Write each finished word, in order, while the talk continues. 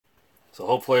So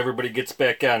hopefully everybody gets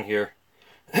back on here.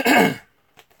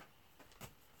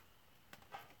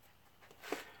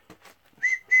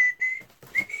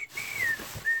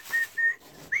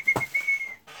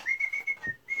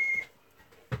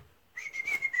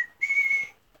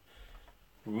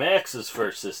 Max is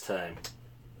first this time.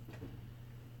 I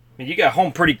mean, you got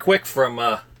home pretty quick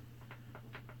from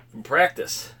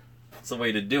practice. That's the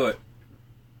way to do it.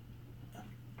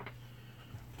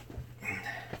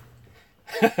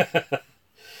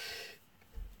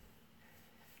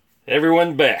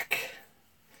 Everyone back.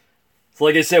 So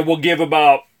like I said, we'll give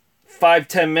about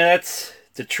 5-10 minutes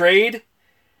to trade.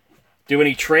 Do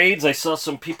any trades. I saw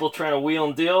some people trying to wheel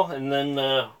and deal, and then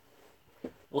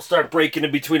we'll start breaking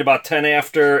in between about 10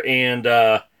 after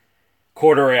and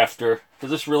quarter after.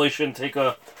 Because this really shouldn't take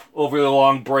a overly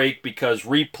long break, because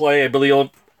replay, I believe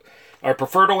our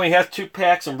preferred only has 2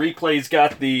 packs, and replay's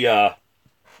got the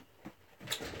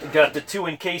 2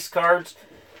 encased cards,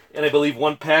 and I believe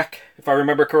 1 pack, if I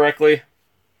remember correctly.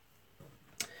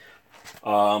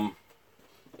 And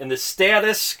the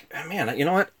status, man, you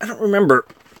know what? I don't remember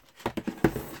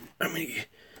how many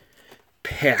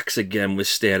packs again with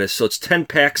status. So it's 10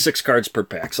 packs, 6 cards per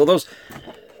pack. So those,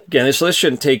 again, this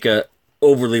shouldn't take a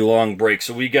overly long break.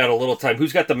 So we got a little time.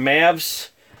 Who's got the Mavs?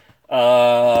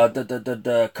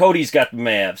 Cody's got the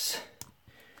Mavs.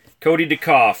 Cody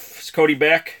DeKoff. Is Cody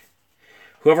back?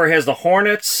 Whoever has the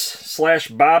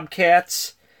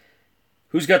Hornets/Bobcats.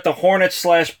 Who's got the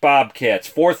Hornets/Bobcats?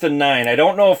 4th and 9. I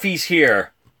don't know if he's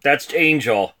here. That's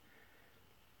Angel.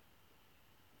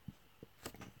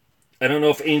 I don't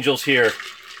know if Angel's here.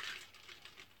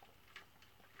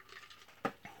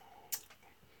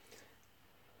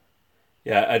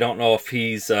 Yeah, I don't know if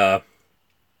he's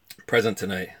present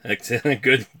tonight.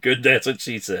 Good. That's what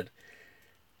she said.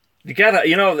 You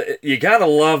gotta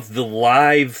love the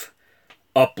live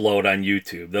upload on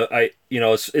YouTube.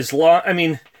 It's long. I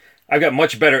mean, I've got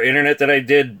much better internet than I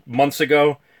did months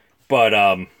ago, but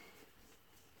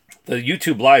the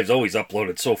YouTube live's always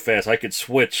uploaded so fast. I could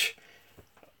switch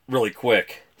really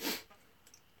quick.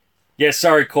 Yeah,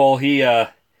 sorry, Cole. He's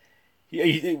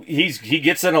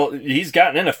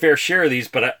gotten in a fair share of these,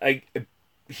 but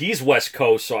he's West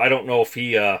Coast, so I don't know if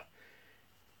he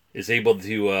is able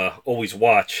to always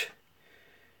watch.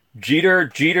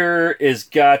 Jeter is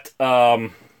got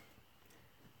Oklahoma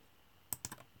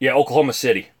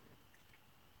City.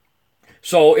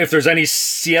 So if there's any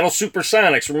Seattle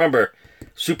Supersonics, remember,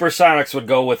 Supersonics would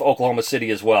go with Oklahoma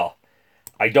City as well.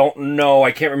 I don't know.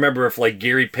 I can't remember if like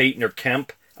Gary Payton or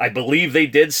Kemp. I believe they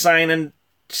did sign in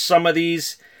some of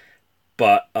these,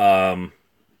 but the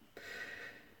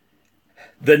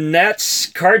Nets,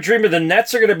 Card Dreamer, the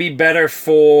Nets are going to be better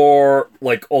for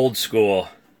like old school,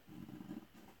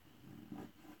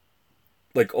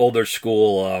 like older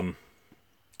school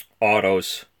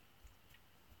autos.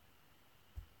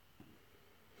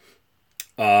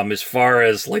 As far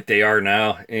as like they are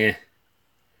now,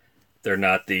 they're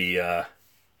not the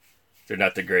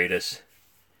greatest.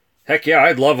 Heck yeah,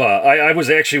 I'd love I was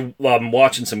actually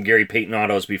watching some Gary Payton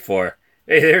autos before.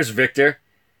 Hey, there's Victor.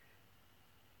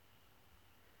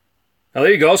 Oh,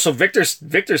 there you go. So Victor's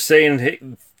saying, hey,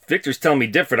 Victor's telling me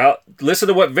different. I'll listen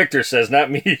to what Victor says, not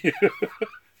me.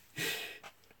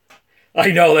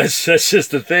 I know, that's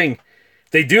just the thing.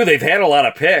 They've had a lot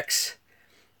of picks.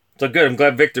 So good, I'm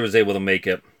glad Victor was able to make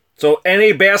it. So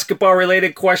any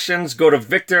basketball-related questions, go to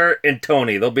Victor and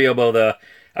Tony. They'll be able to...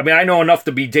 I mean, I know enough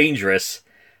to be dangerous.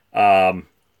 But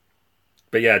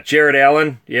yeah, Jared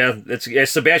Allen. Yeah,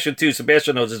 Sebastian too.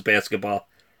 Sebastian knows his basketball.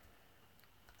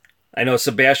 I know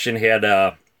Sebastian had...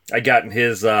 I got in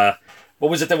his... what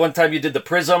was it that one time you did the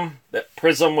Prism? That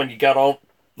Prism when you got all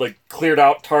like cleared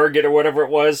out Target or whatever it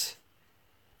was?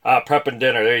 Prep and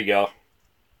Dinner. There you go.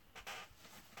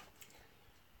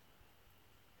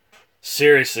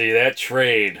 Seriously, that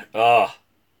trade. But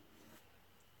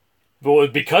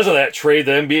because of that trade,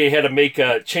 the NBA had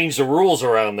to change the rules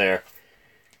around there.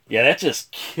 Yeah, that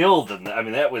just killed them. I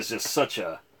mean, that was just such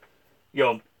a...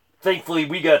 thankfully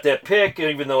we got that pick,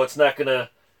 even though it's not going to...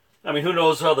 I mean, who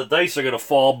knows how the dice are going to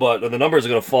fall, or the numbers are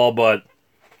going to fall, but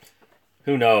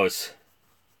who knows?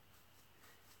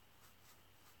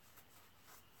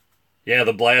 Yeah,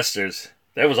 the Blasters.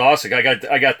 That was awesome. I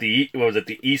got the... What was it,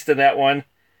 the East in that one?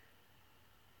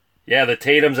 Yeah, the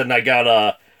Tatums, and I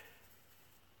got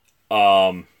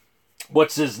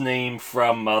what's his name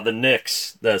from the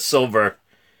Knicks, the silver.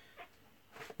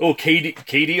 Oh,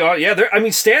 KD. Yeah, I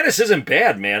mean, status isn't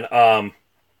bad, man.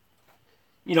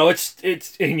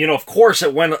 It's of course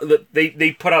it went.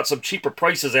 They put out some cheaper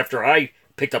prices after I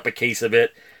picked up a case of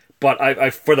it, but I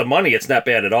for the money, it's not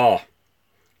bad at all.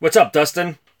 What's up,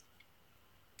 Dustin?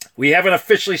 We haven't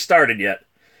officially started yet.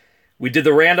 We did the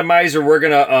randomizer. We're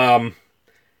gonna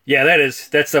yeah,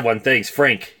 that's the one. Thanks,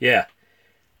 Frank. Yeah.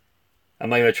 I'm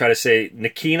not gonna try to say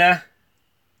Nikina.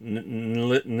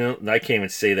 No, I can't even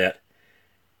say that.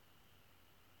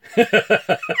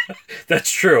 That's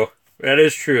true. That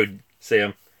is true,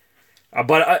 Sam.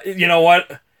 But you know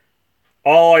what?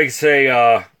 All I say,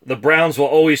 the Browns will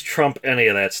always trump any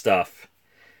of that stuff.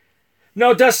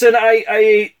 No, Dustin,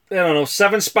 I don't know,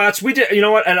 7 spots. We did, you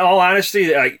know what? In all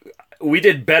honesty, we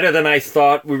did better than I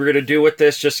thought we were going to do with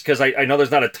this, just because I know there's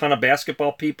not a ton of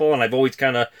basketball people, and I've always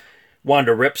kind of wanted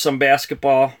to rip some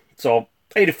basketball. So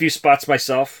I ate a few spots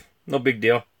myself. No big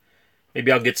deal. Maybe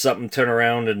I'll get something, turn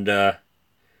around, and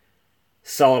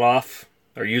sell it off,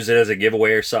 or use it as a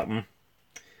giveaway or something.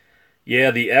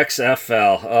 Yeah, the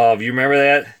XFL. Oh, you remember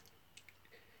that?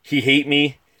 He hate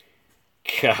me.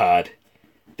 God,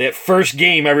 that first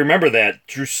game, I remember that.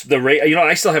 You know,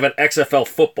 I still have an XFL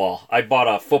football. I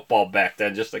bought a football back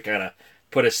then just to kind of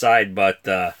put aside, but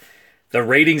the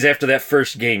ratings after that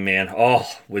first game, man,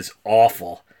 was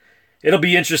awful. It'll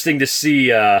be interesting to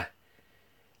see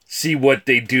what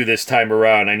they do this time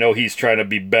around. I know he's trying to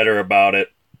be better about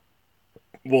it.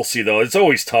 We'll see, though. It's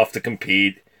always tough to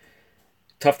compete.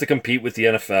 Tough to compete with the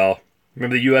NFL.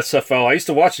 Remember the USFL? I used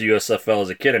to watch the USFL as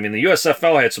a kid. I mean, the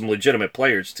USFL had some legitimate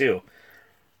players, too.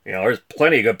 You know, there's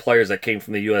plenty of good players that came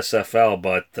from the USFL,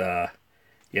 but,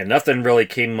 yeah, nothing really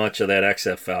came much of that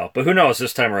XFL. But who knows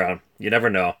this time around? You never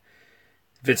know.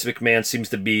 Vince McMahon seems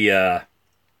to be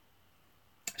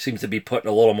putting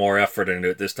a little more effort into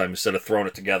it this time instead of throwing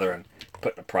it together and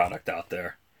putting a product out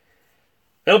there.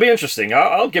 It'll be interesting.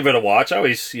 I'll give it a watch. I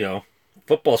always, you know,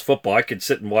 football's football. I could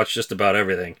sit and watch just about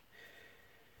everything.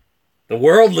 The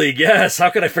World League, yes.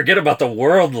 How could I forget about the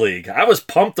World League? I was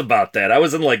pumped about that. I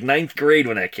was in like 9th grade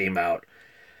when that came out.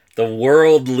 The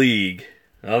World League.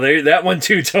 Oh, that one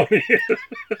too, Tony.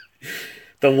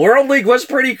 The World League was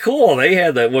pretty cool. They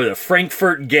had the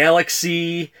Frankfurt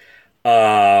Galaxy.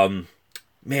 Man,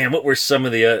 what were some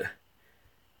of the...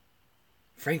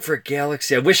 Frankfurt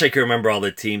Galaxy. I wish I could remember all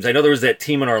the teams. I know there was that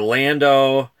team in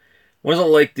Orlando. Wasn't it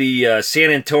like the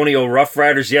San Antonio Rough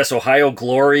Riders? Yes, Ohio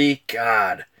Glory.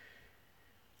 God.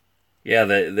 Yeah,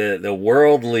 the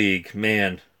World League,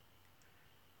 man.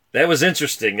 That was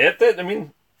interesting. I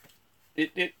mean,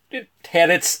 it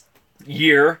had its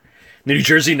year. New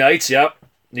Jersey Knights, yep.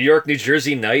 New York, New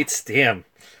Jersey Knights. Damn.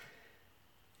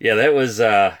 Yeah, that was...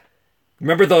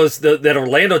 remember that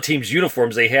Orlando team's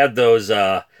uniforms? They had those...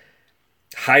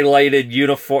 highlighted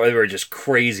uniform. They were just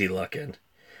crazy looking.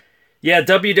 Yeah,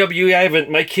 WWE.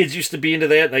 My kids used to be into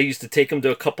that, and I used to take them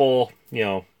to a couple,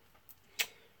 you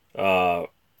know,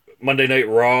 Monday Night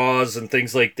Raws and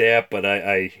things like that. But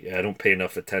I don't pay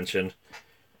enough attention.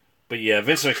 But yeah,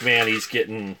 Vince McMahon, he's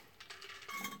getting.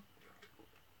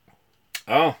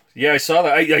 Oh yeah, I saw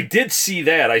that. I did see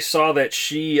that. I saw that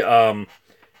she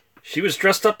was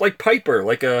dressed up like Piper,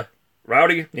 like a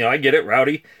rowdy. You know, I get it,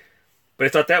 rowdy. But I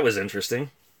thought that was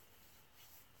interesting.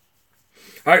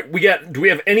 All right, do we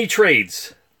have any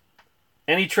trades?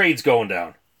 Any trades going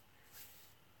down?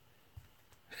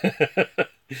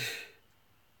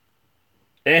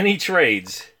 Any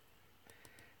trades?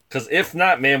 Because if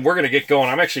not, man, we're going to get going.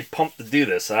 I'm actually pumped to do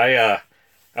this. I'm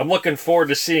looking forward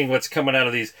to seeing what's coming out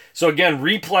of these. So again,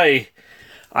 replay.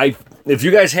 If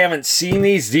you guys haven't seen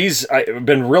these have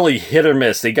been really hit or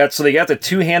miss. They got the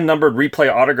 2-hand numbered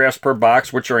replay autographs per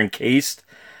box, which are encased.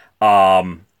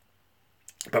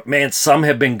 But man, some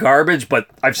have been garbage. But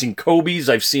I've seen Kobe's.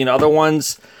 I've seen other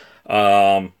ones.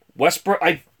 Westbrook.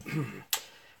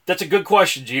 That's a good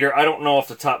question, Jeter. I don't know off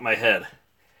the top of my head.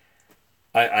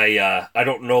 I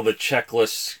don't know the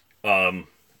checklist.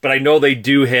 But I know they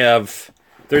do have.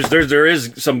 There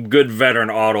is some good veteran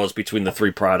autos between the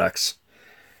 3 products.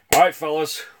 All right,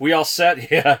 fellas, we all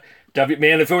set? Yeah,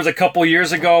 man. If it was a couple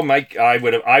years ago, Mike, I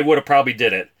would have probably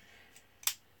did it.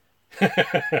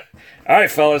 All right,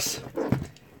 fellas,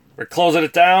 we're closing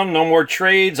it down. No more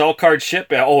trades. All cards ship.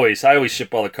 Yeah, always. I always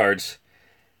ship all the cards.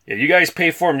 Yeah, you guys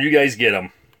pay for them. You guys get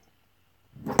them.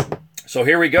 So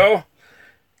here we go.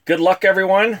 Good luck,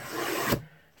 everyone.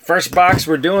 First box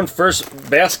we're doing. First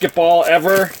basketball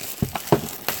ever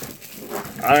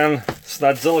on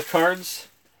Snodzilla cards.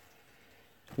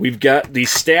 We've got the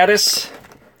status,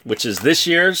 which is this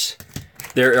year's.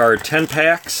 There are 10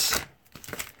 packs,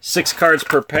 6 cards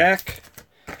per pack.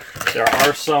 There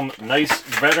are some nice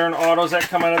veteran autos that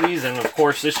come out of these, and of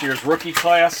course this year's rookie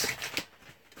class.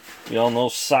 You all know,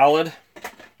 solid.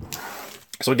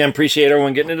 So again, appreciate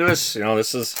everyone getting into this. You know,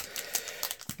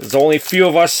 there's only a few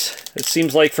of us, it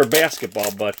seems like, for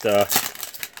basketball, but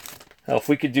hell, if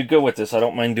we could do good with this, I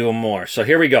don't mind doing more. So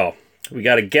here we go. We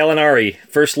got a Gallinari.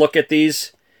 First look at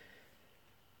these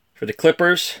for the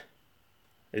Clippers.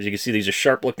 As you can see, these are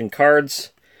sharp-looking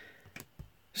cards.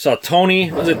 Saw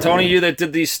Tony. Was it Tony you that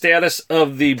did the status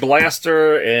of the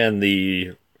blaster and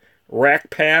the rack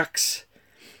packs?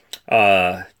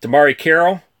 DeMarre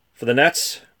Carroll for the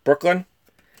Nets, Brooklyn.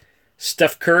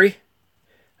 Steph Curry.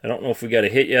 I don't know if we got a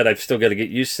hit yet. I've still got to get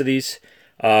used to these.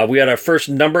 We had our first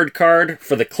numbered card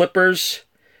for the Clippers.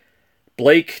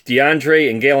 Blake, DeAndre,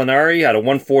 and Gallinari out of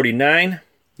 149.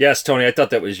 Yes, Tony, I thought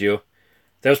that was you.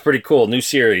 That was pretty cool. New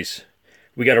series.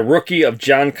 We got a rookie of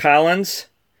John Collins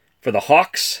for the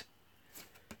Hawks.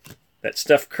 That's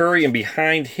Steph Curry, and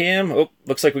behind him, oh,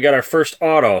 looks like we got our first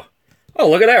auto. Oh,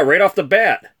 look at that, right off the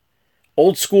bat.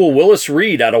 Old school Willis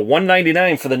Reed out of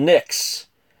 199 for the Knicks.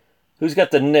 Who's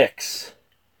got the Knicks?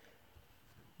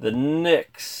 The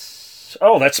Knicks.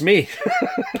 Oh, that's me.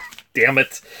 Damn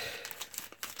it.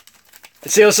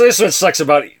 See, this what sucks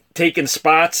about taking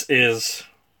spots is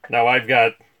now I've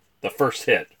got the first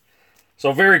hit.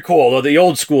 So very cool. Though the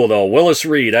old school, though. Willis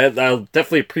Reed. I'll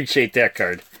definitely appreciate that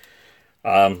card.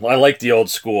 I like the old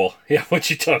school. Yeah,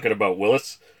 what you talking about,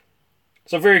 Willis?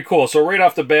 So very cool. So right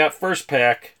off the bat, first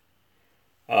pack,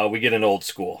 we get an old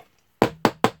school.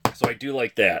 So I do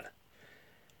like that.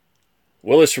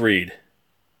 Willis Reed.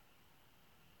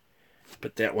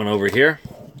 Put that one over here.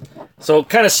 So it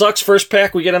kind of sucks. First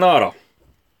pack, we get an auto.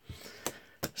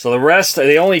 So the rest,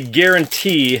 they only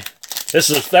guarantee...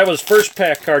 That was first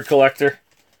pack card collector.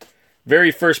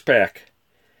 Very first pack.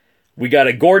 We got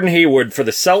a Gordon Hayward for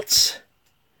the Celts.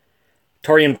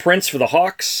 Taurean Prince for the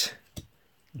Hawks.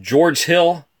 George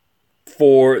Hill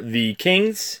for the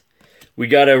Kings. We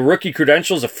got a rookie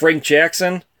credentials of Frank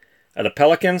Jackson at the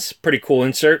Pelicans. Pretty cool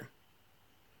insert.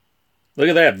 Look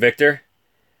at that, Victor.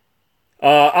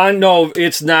 No,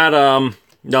 it's not,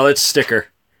 no, it's sticker.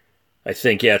 I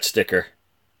think, yeah, it's sticker.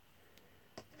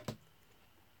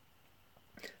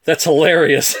 That's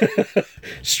hilarious.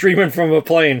 Streaming from a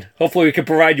plane. Hopefully we can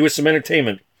provide you with some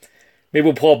entertainment. Maybe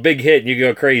we'll pull a big hit and you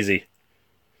go crazy.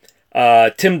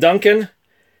 Tim Duncan.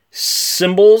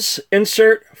 Symbols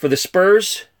insert for the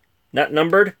Spurs. Not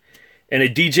numbered. And a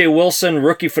DJ Wilson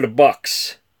rookie for the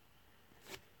Bucks.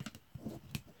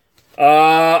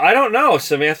 I don't know,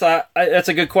 Samantha. That's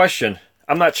a good question.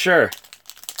 I'm not sure.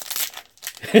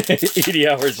 80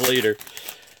 hours later.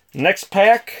 Next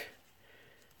pack.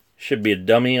 Should be a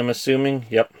dummy, I'm assuming.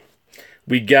 Yep.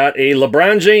 We got a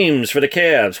LeBron James for the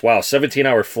Cavs. Wow,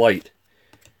 17-hour flight.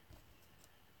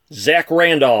 Zach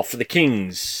Randolph for the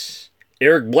Kings.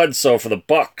 Eric Bledsoe for the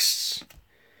Bucks.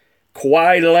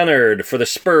 Kawhi Leonard for the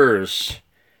Spurs.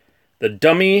 The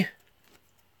dummy.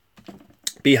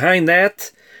 Behind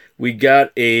that, we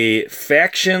got a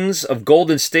Factions of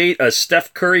Golden State.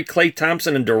 Steph Curry, Klay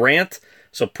Thompson, and Durant.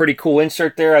 So pretty cool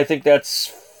insert there. I think that's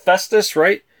Festus,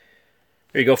 right?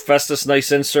 There you go, Festus. Nice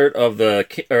insert of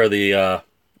the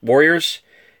Warriors.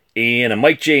 And a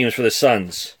Mike James for the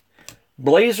Suns.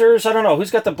 Blazers, I don't know.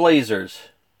 Who's got the Blazers?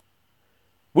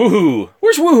 Woohoo.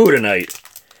 Where's Woohoo tonight?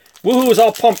 Woohoo is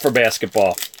all pumped for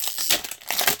basketball.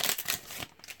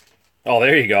 Oh,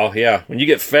 there you go. Yeah, when you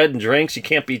get fed and drinks, you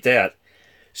can't beat that.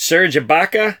 Serge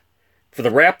Ibaka for the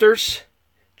Raptors.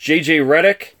 J.J.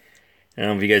 Redick. I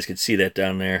don't know if you guys can see that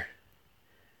down there.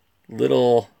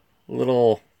 Little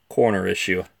corner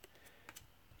issue.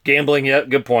 Gambling, yeah,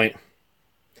 good point.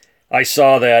 I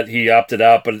saw that he opted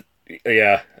out, but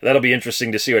yeah, that'll be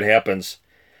interesting to see what happens.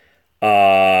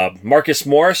 Marcus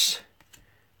Morris.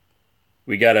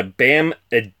 We got a Bam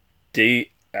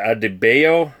Adebayo.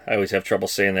 I always have trouble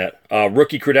saying that.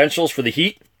 Rookie credentials for the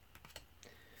Heat.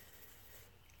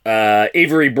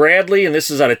 Avery Bradley, and this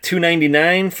is out of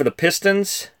 299 for the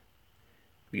Pistons.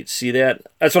 You can see that.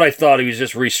 That's what I thought. He was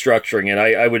just restructuring it.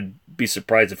 I would be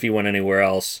surprised if he went anywhere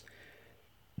else.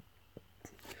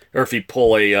 Or if he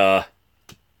pull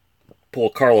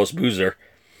Carlos Boozer.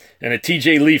 And a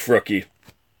TJ Leaf rookie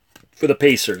for the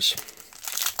Pacers.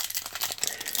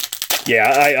 Yeah,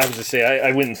 I was going to say,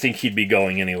 I wouldn't think he'd be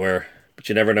going anywhere. But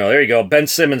you never know. There you go. Ben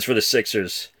Simmons for the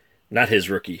Sixers. Not his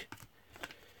rookie.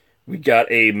 We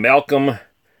got a Malcolm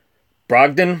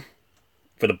Brogdon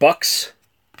for the Bucks.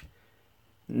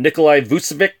 Nikolai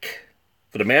Vucevic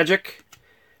for the Magic.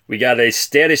 We got a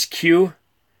Status Quo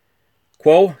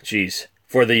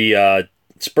for the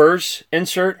Spurs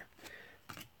insert.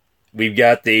 We've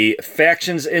got the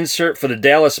Factions insert for the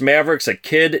Dallas Mavericks, a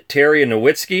Kidd, Terry, and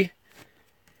Nowitzki.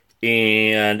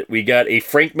 And we got a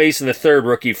Frank Mason III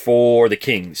rookie for the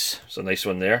Kings. So nice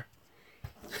one there.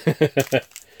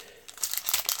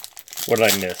 What did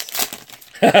I miss?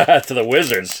 To the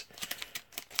Wizards.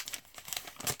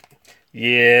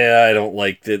 Yeah, I don't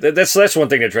like that. That's one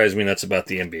thing that drives me nuts about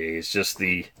the NBA. It's just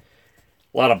a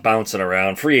lot of bouncing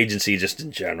around. Free agency just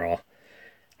in general.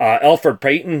 Elfrid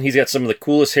Payton, he's got some of the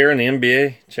coolest hair in the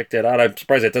NBA. Check that out. I'm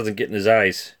surprised that doesn't get in his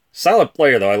eyes. Solid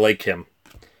player, though. I like him.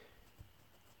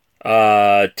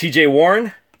 TJ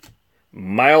Warren,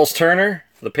 Miles Turner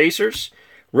for the Pacers.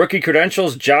 Rookie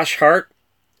credentials, Josh Hart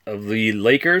of the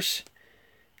Lakers.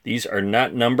 These are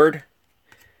not numbered.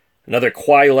 Another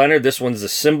Kawhi Leonard. This one's the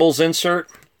symbols insert.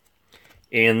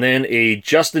 And then a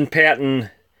Justin Patton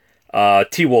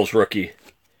T-Wolves rookie.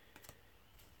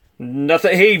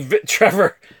 Nothing. Hey,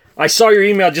 Trevor, I saw your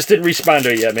email. Just didn't respond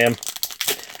to it yet, man.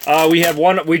 We have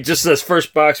one. This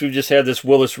first box, we just had this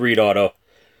Willis Reed auto.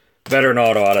 Veteran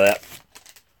auto out of that.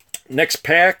 Next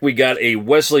pack, we got a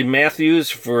Wesley Matthews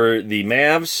for the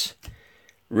Mavs.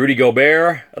 Rudy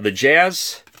Gobert of the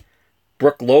Jazz.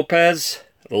 Brook Lopez,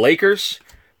 the Lakers.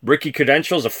 Rookie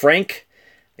credentials of Frank.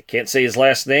 I can't say his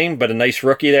last name, but a nice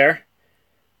rookie there.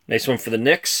 Nice one for the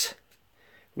Knicks.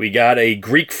 We got a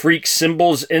Greek Freak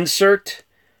symbols insert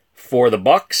for the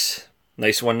Bucks.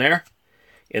 Nice one there.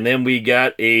 And then we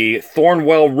got a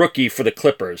Thornwell rookie for the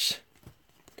Clippers.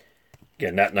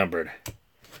 Again, not numbered.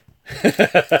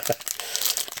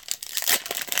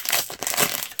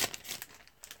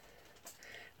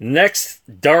 Next,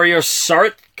 Dario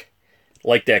Saric.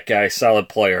 Like that guy, solid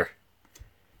player.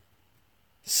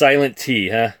 Silent T,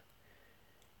 huh?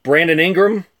 Brandon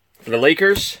Ingram for the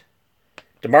Lakers.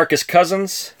 DeMarcus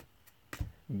Cousins.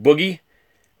 Boogie.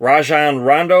 Rajon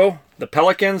Rondo, the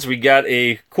Pelicans. We got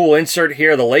a cool insert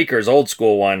here, the Lakers, old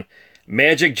school one.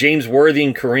 Magic, James Worthy,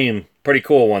 and Kareem. Pretty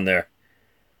cool one there.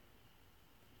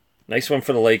 Nice one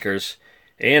for the Lakers.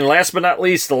 And last but not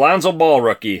least, the Lonzo Ball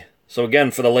rookie. So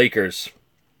again, for the Lakers.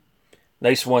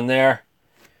 Nice one there.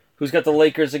 Who's got the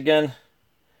Lakers again?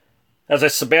 That's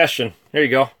that Sebastian. There you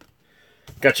go.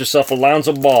 Got yourself a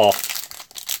Lonzo Ball.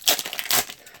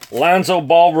 Lonzo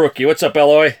Ball rookie. What's up,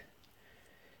 Eloy?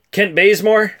 Kent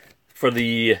Bazemore for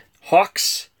the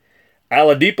Hawks.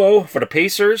 Oladipo for the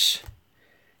Pacers.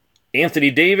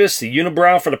 Anthony Davis, the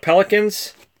Unibrow for the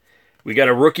Pelicans. We got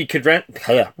a rookie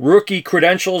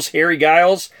credentials, Harry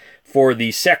Giles for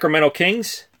the Sacramento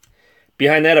Kings.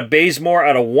 Behind that, a Bazemore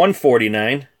out of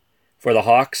 149 for the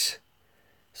Hawks.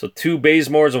 So 2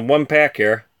 Bazemores in one pack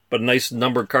here, but a nice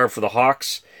numbered card for the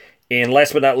Hawks. And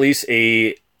last but not least,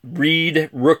 a Reed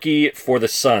rookie for the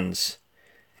Suns.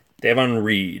 Devon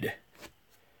Reed.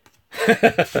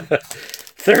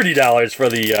 $30 for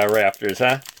the Raptors,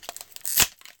 huh?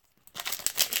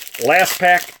 Last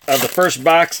pack of the first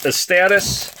box of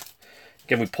status.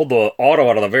 Again, we pulled the auto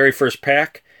out of the very first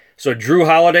pack. So Drew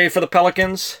Holiday for the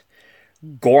Pelicans.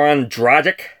 Goran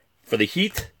Dragic for the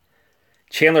Heat.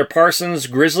 Chandler Parsons,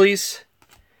 Grizzlies.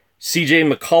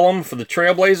 CJ McCollum for the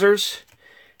Trailblazers.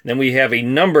 And then we have a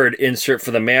numbered insert for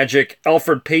the Magic.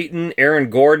 Elfrid Payton, Aaron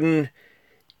Gordon,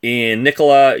 and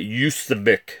Nikola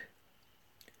Vucevic.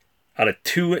 Out of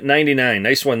 $2.99.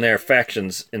 Nice one there,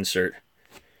 Factions insert.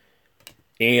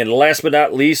 And last but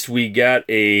not least, we got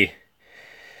a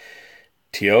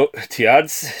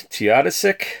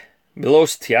Teodosic,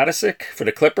 Milos Teodosic for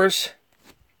the Clippers.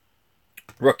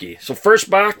 Rookie. So first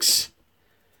box,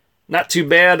 not too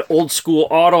bad. Old school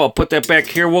auto. I'll put that back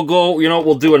here. We'll go,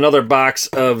 we'll do another box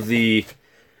of the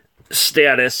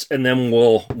status, and then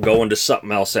we'll go into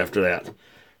something else after that.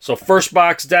 So first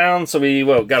box down. So we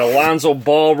got a Lonzo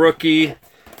Ball rookie.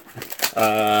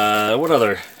 What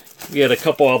other? We had a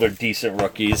couple other decent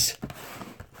rookies.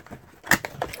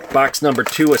 Box number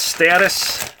 2 is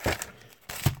status.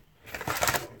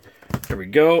 There we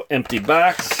go. Empty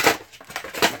box.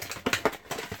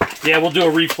 Yeah, we'll do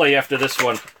a replay after this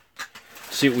one.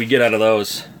 See what we get out of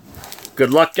those.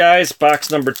 Good luck, guys. Box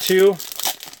number 2.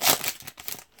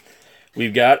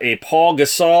 We've got a Paul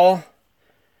Gasol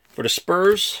for the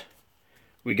Spurs.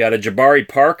 We got a Jabari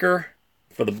Parker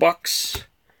for the Bucks.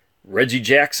 Reggie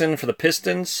Jackson for the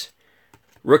Pistons.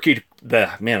 Rookie,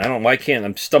 I don't know why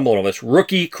I'm stumbling over this.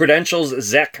 Rookie credentials,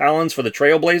 Zach Collins for the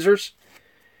Trailblazers.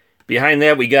 Behind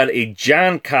that, we got a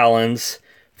John Collins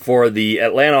for the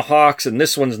Atlanta Hawks, and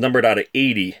this one's numbered out of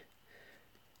 80.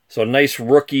 So a nice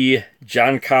rookie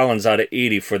John Collins out of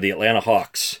 80 for the Atlanta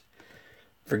Hawks.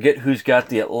 Forget who's got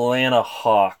the Atlanta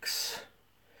Hawks.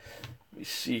 Let me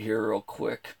see here real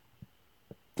quick.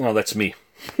 Oh, that's me.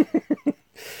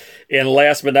 And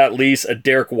last but not least, a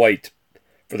Derek White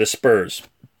for the Spurs.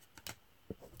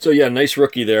 So yeah, nice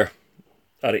rookie there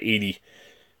out of 80.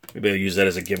 Maybe I'll use that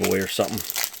as a giveaway or something.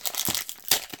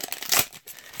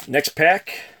 Next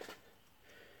pack.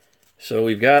 So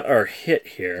we've got our hit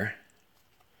here.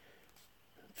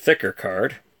 Thicker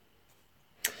card.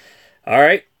 All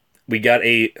right. We got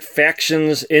a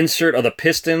factions insert of the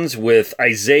Pistons with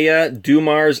Isaiah,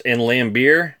 Dumars, and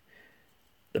Lambeer.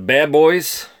 The Bad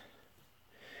Boys.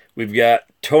 We've got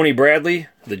Tony Bradley,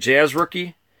 the Jazz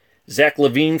rookie. Zach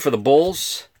LaVine for the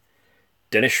Bulls.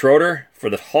 Dennis Schroeder for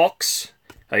the Hawks.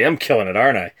 I am killing it,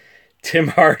 aren't I? Tim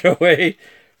Hardaway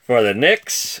for the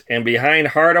Knicks. And behind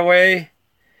Hardaway,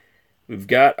 we've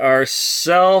got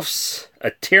ourselves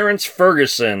a Terrence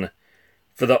Ferguson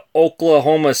for the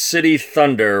Oklahoma City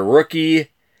Thunder.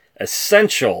 Rookie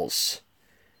Essentials.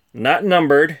 Not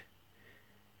numbered.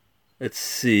 Let's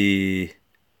see.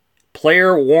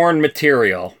 Player worn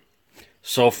material.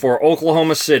 So for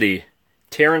Oklahoma City,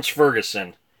 Terrence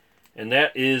Ferguson. And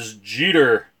that is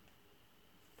Jeter.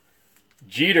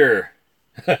 Jeter.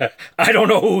 I don't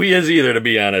know who he is either, to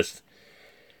be honest.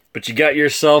 But you got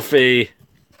yourself a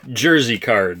jersey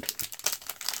card.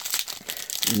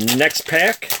 Next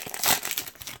pack.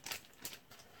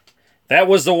 That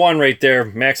was the one right there.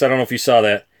 Max, I don't know if you saw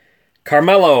that.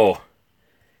 Carmelo.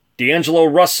 D'Angelo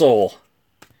Russell.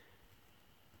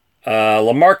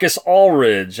 LaMarcus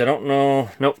Aldridge. I don't know.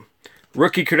 Nope.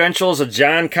 Rookie credentials of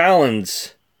John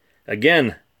Collins.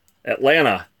 Again,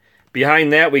 Atlanta.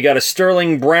 Behind that, we got a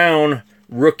Sterling Brown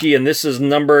rookie, and this is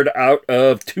numbered out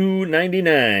of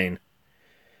 299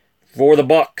 for the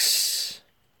Bucks.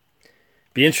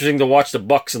 Be interesting to watch the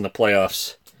Bucks in the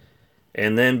playoffs.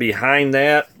 And then behind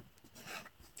that,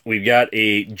 we've got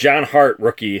a John Hart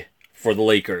rookie for the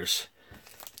Lakers.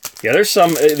 Yeah, there's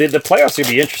some... The playoffs are going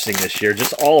to be interesting this year,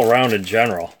 just all around in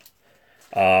general.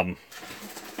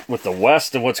 With the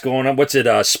West and what's going on. What's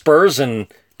it, Spurs and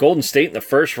Golden State in the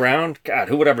first round? God,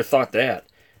 who would ever thought that?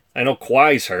 I know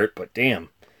Kawhi's hurt, but damn.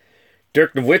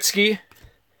 Dirk Nowitzki,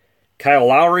 Kyle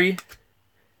Lowry,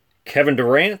 Kevin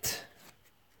Durant,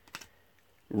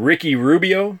 Ricky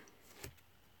Rubio.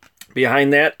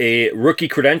 Behind that, a rookie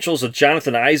credentials of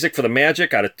Jonathan Isaac for the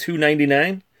Magic out of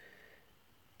 $2.99.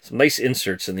 Some nice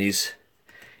inserts in these.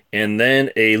 And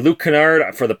then a Luke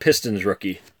Kennard for the Pistons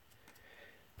rookie.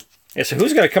 Yeah, so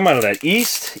who's going to come out of that?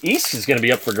 East? East is going to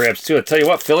be up for grabs, too. I tell you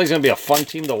what, Philly's going to be a fun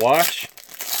team to watch.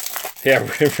 Yeah,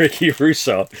 Ricky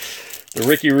Russo. The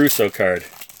Ricky Russo card.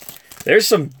 There's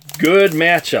some good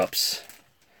matchups.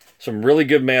 Some really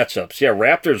good matchups. Yeah,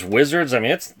 Raptors, Wizards. I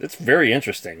mean, it's very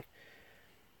interesting.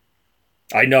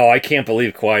 I know, I can't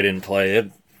believe Kawhi didn't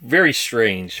play. Very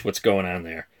strange what's going on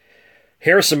there.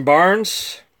 Harrison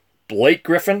Barnes, Blake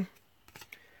Griffin,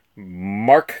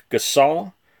 Mark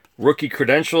Gasol, rookie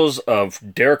credentials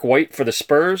of Derek White for the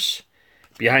Spurs.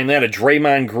 Behind that, a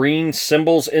Draymond Green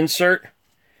symbols insert.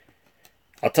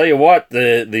 I'll tell you what,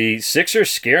 the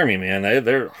Sixers scare me, man.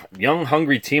 They're a young,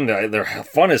 hungry team. They're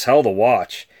fun as hell to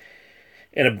watch.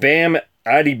 And a Bam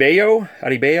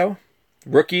Adebayo,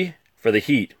 rookie for the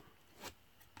Heat.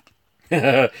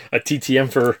 A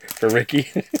TTM for Ricky.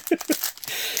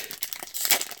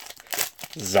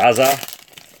 Zaza.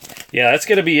 Yeah, that's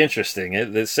going to be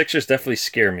interesting. The Sixers definitely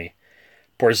scare me.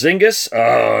 Porzingis.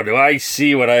 Oh, do I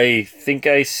see what I think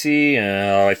I see?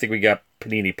 I think we got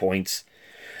Panini points.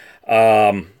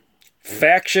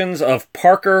 Factions of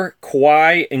Parker,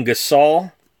 Kawhi, and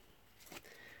Gasol.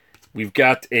 We've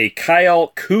got a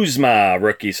Kyle Kuzma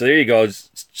rookie. So there you go,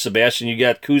 Sebastian. You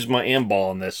got Kuzma and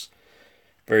Ball in this.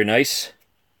 Very nice.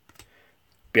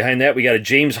 Behind that, we got a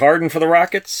James Harden for the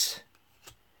Rockets.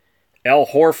 Al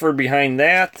Horford behind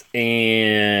that.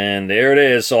 And there it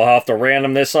is. So I'll have to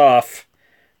random this off.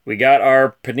 We got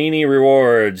our Panini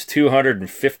rewards.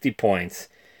 250 points.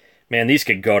 Man, these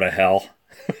could go to hell.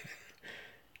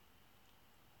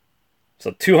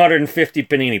 So 250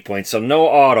 Panini points. So no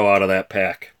auto out of that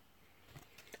pack.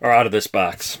 Or out of this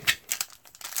box.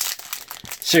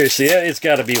 Seriously, it's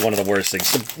got to be one of the worst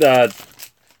things.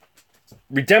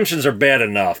 Redemptions are bad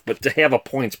enough, but to have a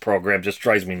points program just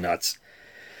drives me nuts.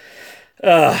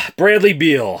 Bradley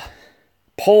Beal,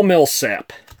 Paul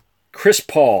Millsap, Chris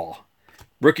Paul,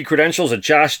 rookie credentials of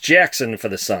Josh Jackson for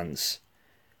the Suns.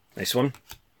 Nice one.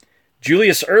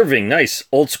 Julius Erving, nice.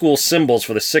 Old school symbols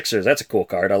for the Sixers. That's a cool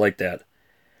card. I like that.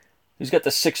 Who's got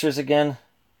the Sixers again?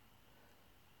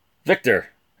 Victor.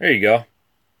 There you go.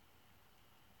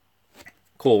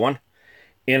 Cool one.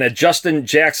 And a Justin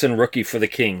Jackson rookie for the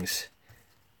Kings.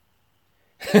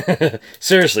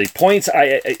 Seriously, points.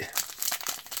 And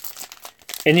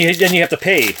then you have to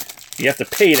pay. You have to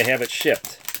pay to have it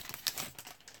shipped.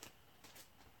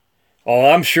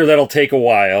 Oh, I'm sure that'll take a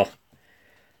while.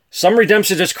 Some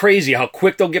redemptions is crazy how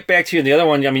quick they'll get back to you. And the other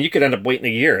one, I mean, you could end up waiting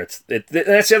a year.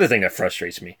 That's the other thing that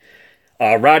frustrates me.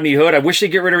 Rodney Hood, I wish they'd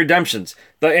get rid of redemptions.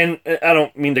 And I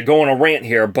don't mean to go on a rant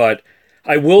here, but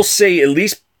I will say at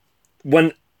least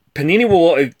when Panini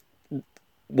will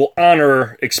will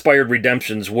honor expired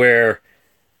redemptions, where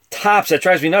Topps, that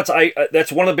drives me nuts.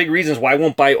 That's one of the big reasons why I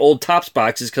won't buy old Topps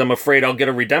boxes, because I'm afraid I'll get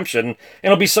a redemption and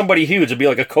it'll be somebody huge. It'll be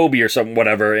like a Kobe or something,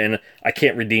 whatever, and I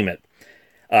can't redeem it.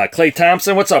 Klay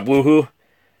Thompson, what's up, Woohoo?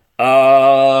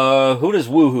 Who does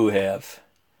Woohoo have?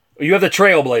 You have the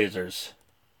Trailblazers.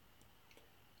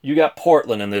 You got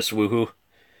Portland in this, Woohoo.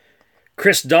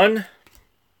 Chris Dunn.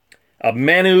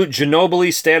 Manu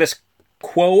Ginobili, status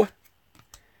quo.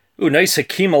 Ooh, nice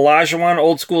Hakeem Olajuwon,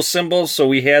 old school symbols. So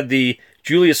we had the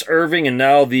Julius Erving and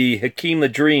now the Hakeem the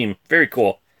Dream. Very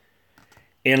cool.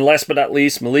 And last but not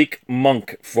least, Malik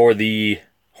Monk for the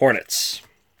Hornets.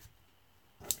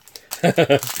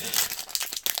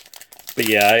 But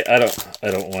yeah, I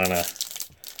don't want to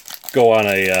go on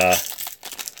a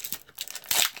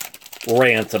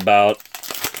rant about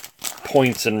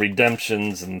points and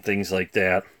redemptions and things like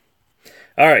that.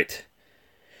 All right.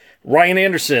 Ryan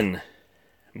Anderson,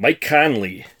 Mike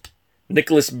Conley,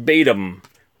 Nicholas Batum,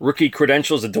 rookie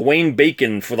credentials of Dwayne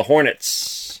Bacon for the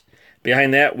Hornets.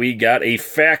 Behind that, we got a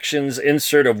factions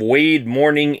insert of Wade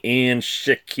Morning and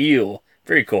Shaquille.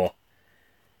 Very cool.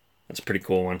 That's a pretty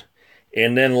cool one.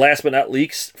 And then last but not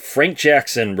least, Frank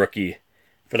Jackson, rookie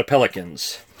for the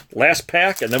Pelicans. Last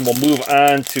pack, and then we'll move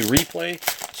on to replay.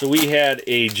 So we had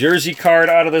a jersey card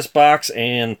out of this box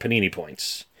and Panini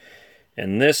points.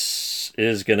 And this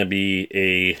is going to be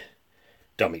a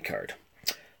dummy card.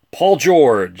 Paul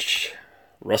George,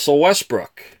 Russell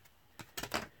Westbrook,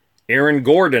 Aaron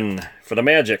Gordon for the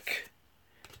Magic,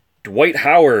 Dwight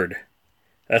Howard.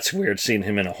 That's weird seeing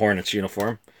him in a Hornets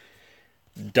uniform.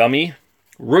 Dummy.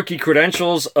 Rookie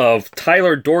credentials of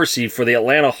Tyler Dorsey for the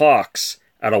Atlanta Hawks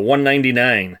out of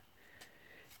 199.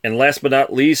 And last but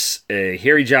not least,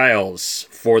 Harry Giles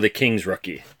for the Kings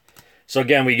rookie. So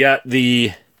again, we got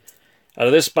the, out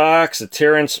of this box, the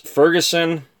Terrence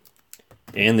Ferguson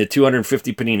and the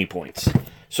 250 Panini points.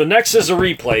 So next is a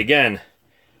replay. Again,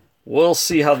 we'll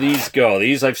see how these go.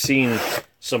 These I've seen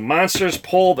some monsters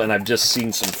pulled, and I've just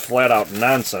seen some flat-out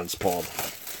nonsense pulled.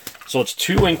 So it's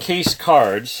 2 encased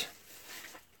cards.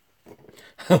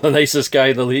 The nicest guy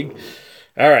in the league.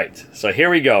 All right, so here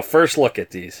we go. First look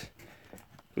at these.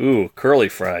 Ooh, curly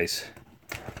fries.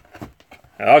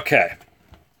 Okay.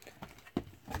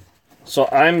 So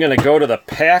I'm going to go to the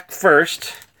pack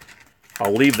first.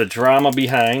 I'll leave the drama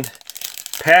behind.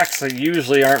 Packs that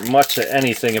usually aren't much of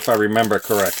anything, if I remember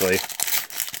correctly.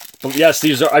 But yes,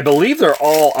 these are, I believe they're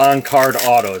all on-card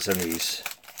autos in these.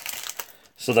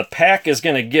 So the pack is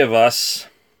going to give us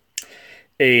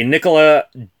a Nikola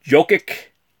Jokic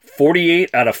 48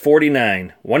 out of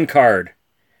 49. One card.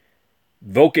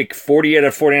 Jokic 48 out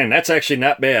of 49. That's actually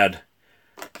not bad.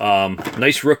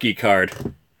 Nice rookie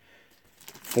card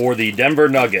for the Denver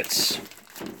Nuggets.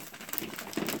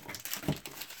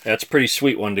 That's a pretty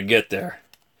sweet one to get there.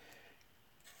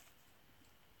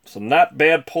 So not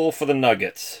bad pull for the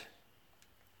Nuggets.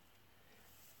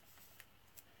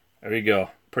 There you go.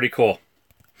 Pretty cool.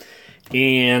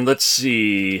 And let's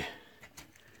see.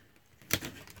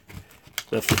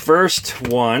 The first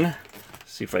one.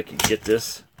 See if I can get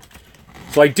this.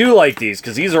 So I do like these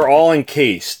because these are all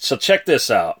encased. So check this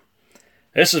out.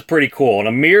 This is pretty cool. An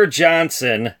Amir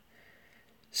Johnson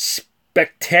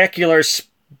Spectacular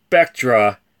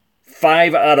Spectra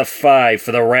 5 out of 5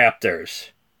 for the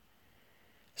Raptors.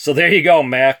 So there you go,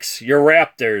 Max. Your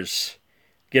Raptors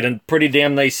get a pretty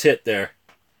damn nice hit there.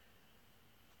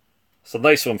 It's a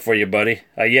nice one for you, buddy.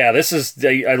 Yeah, this is...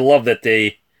 I love that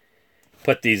they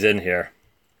put these in here.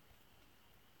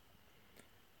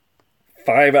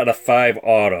 5 out of 5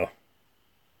 auto.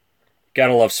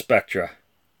 Gotta love Spectra.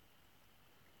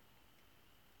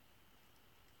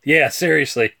 Yeah,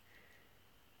 seriously.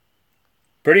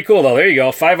 Pretty cool, though. There you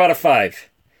go. 5 out of 5.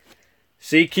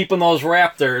 See, keeping those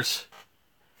Raptors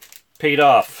paid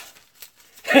off.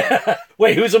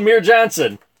 Wait, who's Amir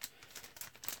Johnson?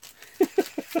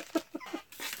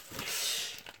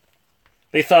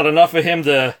 They thought enough of him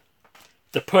to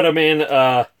put him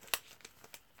in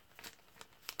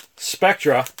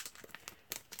Spectra.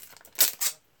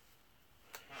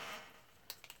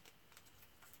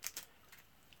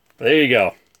 There you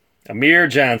go. Amir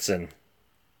Johnson.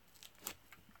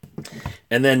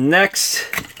 And then next,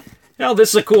 this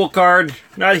is a cool card.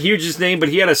 Not the hugest name, but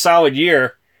he had a solid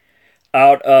year.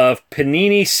 Out of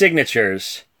Panini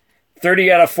Signatures.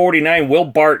 30 out of 49, Will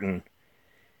Barton.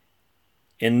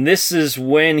 And this is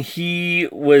when he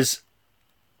was...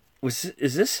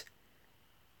 Is this?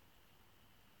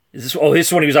 Oh, this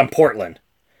is when he was on Portland.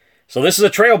 So this is a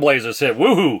Trailblazers hit.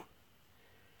 Woohoo!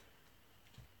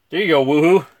 There you go,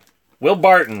 woohoo. Will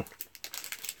Barton.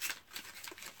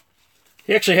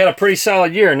 He actually had a pretty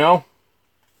solid year, no?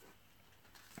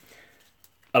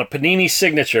 Out of Panini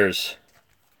Signatures,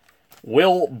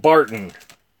 Will Barton.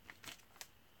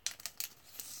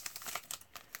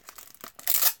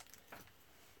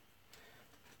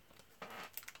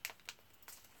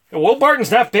 Will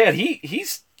Barton's not bad.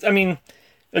 He's, I mean,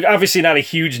 obviously not a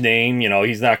huge name. You know,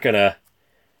 he's not going to...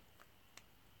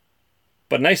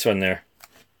 But nice one there.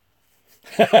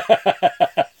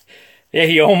 Yeah,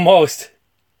 he almost...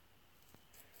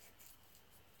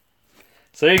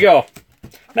 So there you go.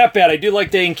 Not bad. I do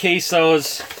like to encase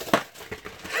those.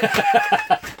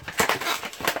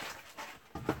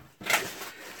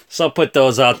 So I'll put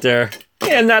those out there.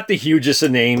 Yeah, not the hugest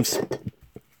of names.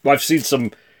 I've seen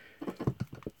some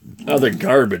other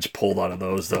garbage pulled out of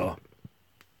those, though.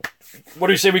 What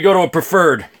do you say we go to a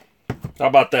preferred? How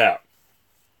about that?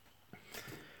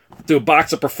 Do a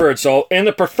box of preferred. So in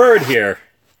the preferred here,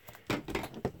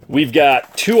 we've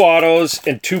got 2 autos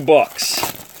and 2 books.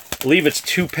 I believe it's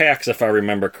 2 packs if I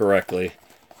remember correctly.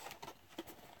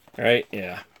 All right,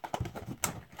 yeah.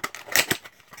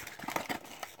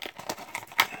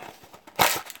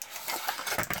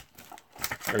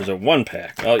 There's a 1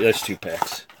 pack. Oh, that's 2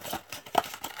 packs.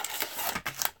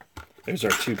 There's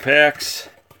our 2 packs.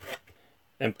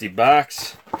 Empty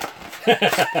box.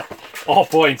 All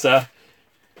points, huh?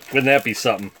 Wouldn't that be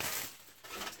something?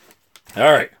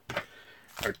 All right.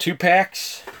 Our 2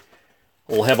 packs.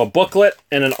 We'll have a booklet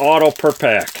and an auto per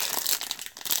pack.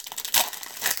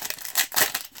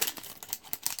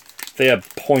 If they have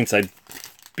points, I'd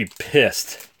be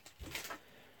pissed.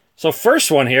 So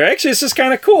first one here, actually this is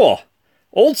kind of cool.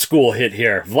 Old school hit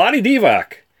here. Vlade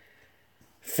Divac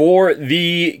for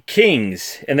the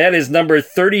Kings. And that is number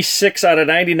 36 out of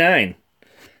 99.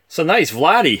 So nice,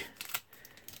 Vlade.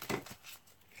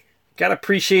 Gotta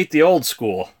appreciate the old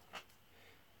school.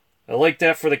 I like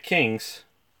that for the Kings.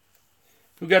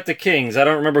 Who got the Kings? I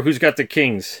don't remember who's got the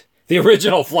Kings. The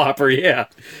original flopper, yeah.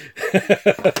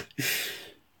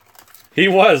 He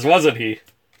was, wasn't he?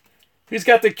 Who's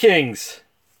got the Kings?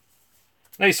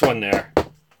 Nice one there.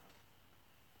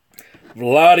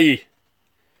 Vlade.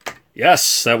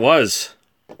 Yes, that was.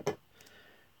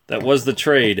 That was the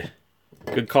trade.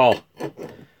 Good call.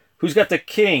 Who's got the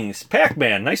Kings?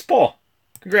 Pac-Man. Nice pull.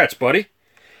 Congrats, buddy.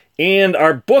 And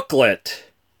our booklet.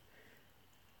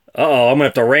 Uh-oh, I'm going to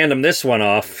have to random this one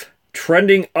off.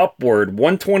 Trending upward,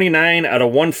 129 out of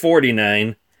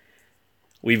 149.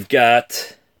 We've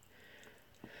got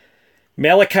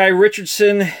Malachi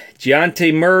Richardson,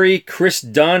 Dejounte Murray, Chris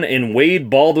Dunn, and Wade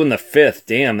Baldwin V.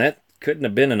 Damn, that couldn't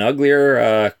have been an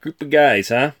uglier group of guys,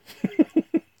 huh?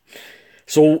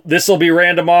 So this will be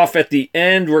random off at the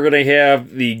end. We're going to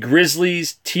have the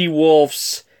Grizzlies,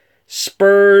 T-Wolves,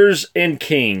 Spurs, and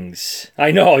Kings.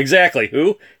 I know, exactly.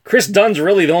 Who? Chris Dunn's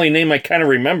really the only name I kind of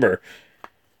remember.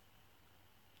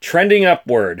 Trending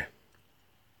upward.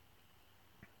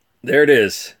 There it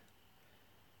is.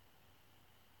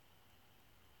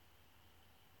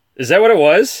 Is that what it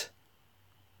was?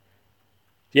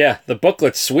 Yeah, the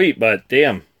booklet's sweet, but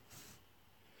damn.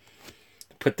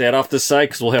 Put that off the side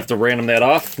because we'll have to random that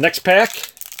off. Next pack.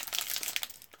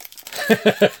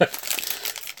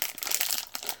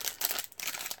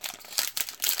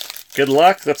 Good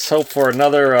luck. Let's hope for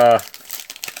another... I'd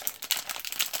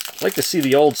like to see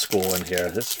the old school in here.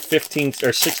 This 15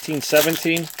 or 16,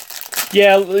 17.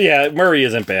 Yeah, Murray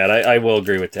isn't bad. I will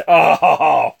agree with that.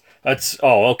 Oh,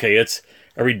 okay. It's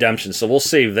a redemption, so we'll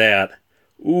save that.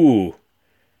 Ooh.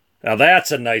 Now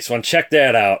that's a nice one. Check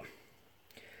that out.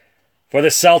 For the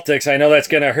Celtics, I know that's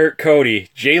going to hurt Cody.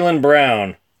 Jaylen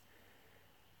Brown.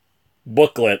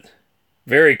 Booklet.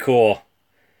 Very cool.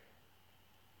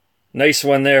 Nice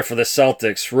one there for the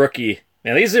Celtics. Rookie.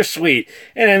 Man, these are sweet.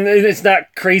 And it's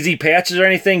not crazy patches or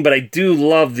anything, but I do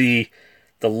love the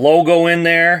logo in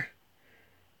there.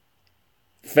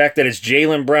 The fact that it's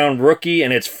Jaylen Brown rookie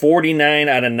and it's 49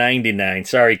 out of 99.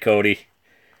 Sorry, Cody.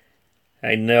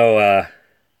 I know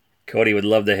Cody would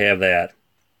love to have that.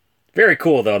 Very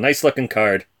cool, though. Nice looking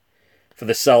card for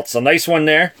the Celts. So nice one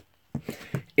there.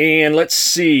 And let's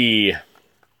see.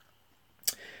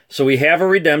 So we have a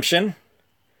redemption.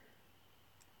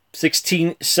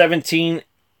 16, 17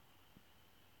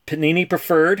 Panini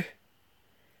Preferred.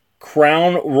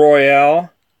 Crown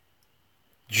Royale.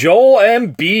 Joel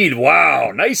Embiid.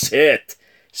 Wow, nice hit.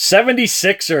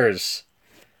 76ers.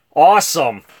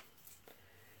 Awesome.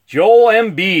 Joel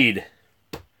Embiid.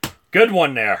 Good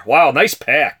one there. Wow, nice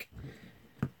pack.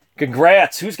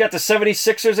 Congrats. Who's got the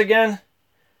 76ers again?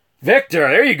 Victor.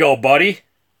 There you go, buddy.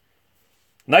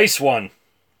 Nice one.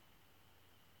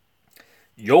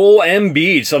 Joel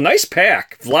Embiid. So nice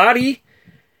pack. Vlade,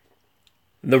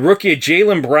 the rookie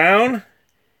Jaylen Brown,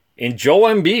 and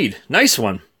Joel Embiid. Nice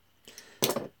one.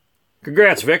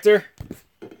 Congrats, Victor.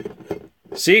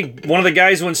 See, one of the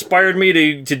guys who inspired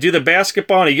me to do the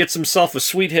basketball, and he gets himself a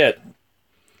sweet hit.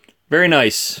 Very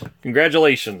nice.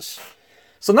 Congratulations.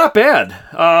 So not bad.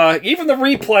 Even the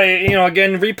replay,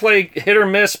 again, replay hit or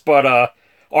miss, but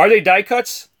are they die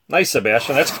cuts? Nice,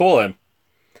 Sebastian. That's cool, then.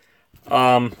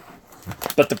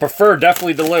 But the preferred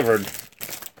definitely delivered.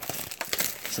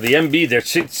 So the MB there,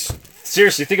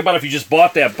 seriously, think about if you just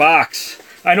bought that box.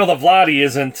 I know the Vladi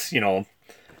isn't,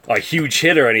 a huge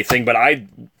hit or anything, but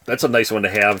that's a nice one to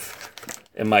have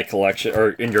in my collection,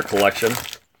 or in your collection.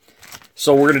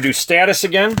 So we're going to do status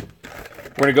again.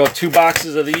 We're going to go 2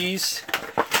 boxes of these.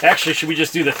 Actually, should we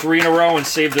just do the 3 in a row and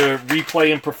save the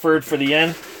replay and preferred for the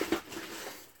end?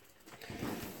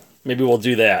 Maybe we'll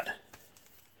do that.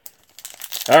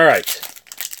 All right.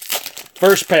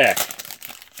 First pack.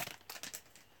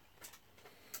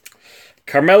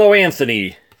 Carmelo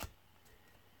Anthony.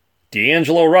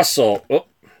 D'Angelo Russell. Oh,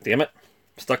 damn it.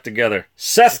 Stuck together.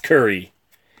 Seth Curry.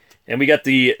 And we got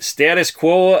the status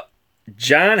quo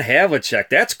John Havlicek.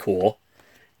 That's cool.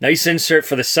 Nice insert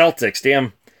for the Celtics.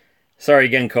 Damn. Sorry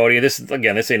again, Cody. This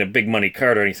ain't a big money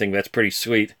card or anything, but that's pretty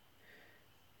sweet.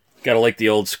 Gotta like the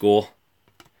old school.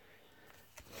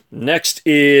 Next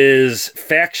is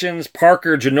Factions,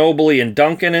 Parker, Ginobili, and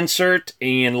Duncan insert.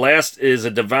 And last is a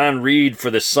Devon Reed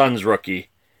for the Suns rookie.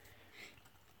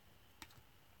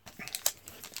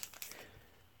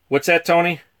 What's that,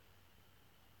 Tony?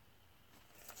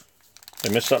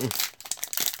 Did I miss something?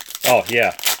 Oh,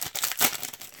 yeah.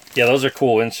 Yeah, those are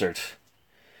cool inserts.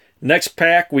 Next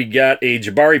pack, we got a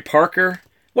Jabari Parker.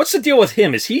 What's the deal with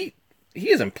him? He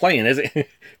isn't playing, is it?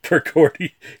 For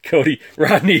Cody,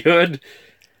 Rodney Hood,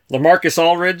 LaMarcus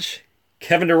Aldridge,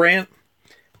 Kevin Durant.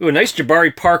 Ooh, a nice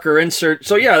Jabari Parker insert.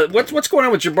 So yeah, what's going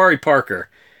on with Jabari Parker?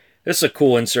 This is a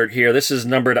cool insert here. This is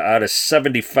numbered out of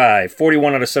 75.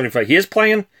 41 out of 75. He is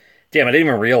playing? Damn, I didn't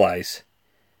even realize.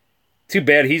 Too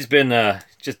bad he's been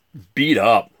just beat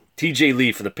up. TJ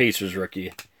Lee for the Pacers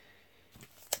rookie.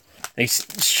 He's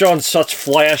shown such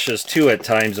flashes, too, at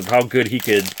times of how good he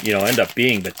could, end up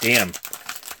being. But damn,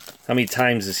 how many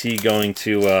times is he going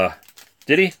to...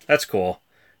 Did he? That's cool.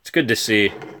 It's good to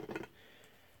see.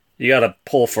 You got to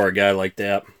pull for a guy like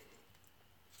that.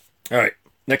 All right,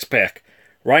 next pack.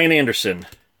 Ryan Anderson.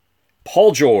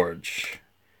 Paul George.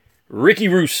 Ricky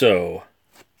Russo.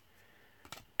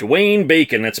 Dwayne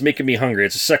Bacon. That's making me hungry.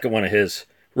 It's the second one of his.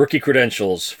 Rookie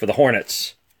credentials for the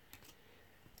Hornets.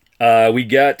 We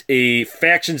got a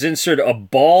Factions insert of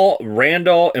Ball,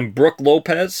 Randall, and Brooke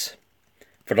Lopez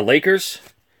for the Lakers.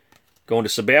 Going to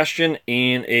Sebastian.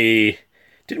 And a...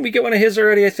 Didn't we get one of his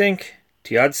already, I think?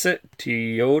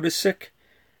 Teodosic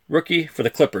rookie for the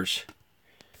Clippers.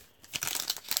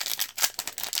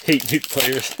 Hate new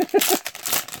players.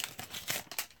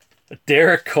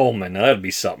 Derek Coleman. Now that'd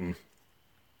be something.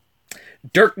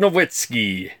 Dirk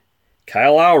Nowitzki.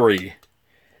 Kyle Lowry.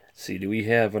 Let's see, do we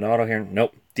have an auto here?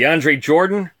 Nope. DeAndre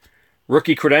Jordan.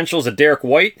 Rookie credentials of Derek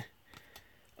White.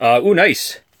 Ooh,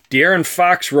 nice. De'Aaron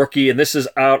Fox rookie, and this is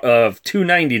out of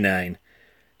 $2.99.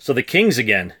 So the Kings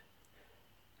again.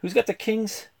 Who's got the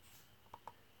Kings?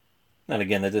 Not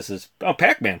again, that this is... Oh,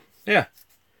 Pac-Man. Yeah.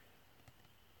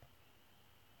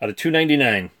 Out of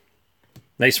 $2.99.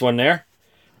 Nice one there.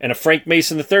 And a Frank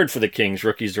Mason III for the Kings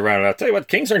rookies to round it out. Tell you what,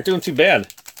 Kings aren't doing too bad.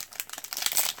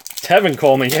 Tevin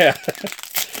Coleman, yeah.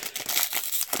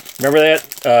 Remember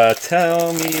that?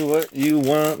 Tell me what you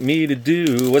want me to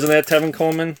do. Wasn't that Tevin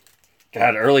Coleman?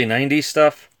 God, early 90s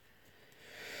stuff.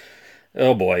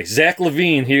 Oh boy. Zach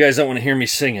LaVine. You guys don't want to hear me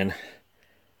singing.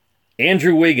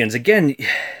 Andrew Wiggins. Again, a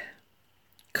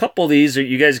couple of these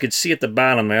you guys could see at the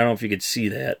bottom. I don't know if you could see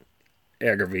that.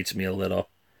 Aggravates me a little.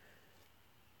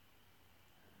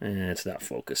 It's not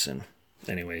focusing.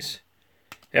 Anyways.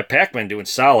 Yeah, Pac-Man doing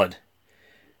solid.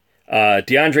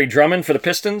 DeAndre Drummond for the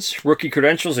Pistons. Rookie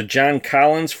credentials of John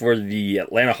Collins for the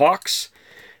Atlanta Hawks.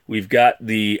 We've got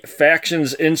the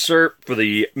Factions insert for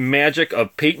the Magic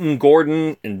of Peyton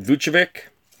Gordon and Vucevic.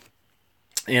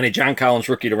 And a John Collins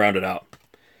rookie to round it out.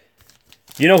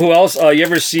 You know who else? You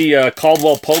ever see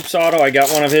Caldwell Pope's auto? I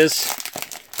got one of his.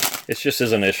 It's just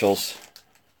his initials.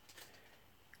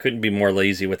 Couldn't be more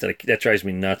lazy with it. That drives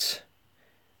me nuts.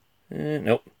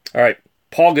 Nope. All right.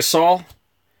 Paul Gasol.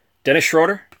 Dennis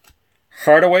Schroeder.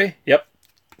 Hardaway. Yep.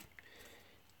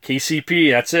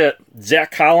 KCP. That's it. Zach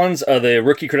Collins. The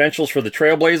rookie credentials for the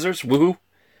Trailblazers. Woohoo.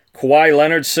 Kawhi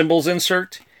Leonard symbols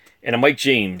insert. And a Mike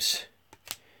James.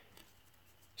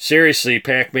 Seriously,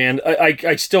 Pac-Man.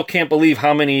 I still can't believe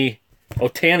how many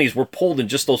Otanis were pulled in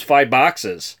just those 5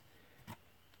 boxes.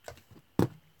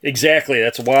 Exactly.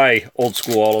 That's why old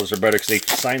school autos are better, because they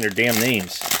sign their damn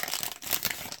names.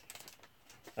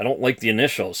 I don't like the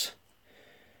initials.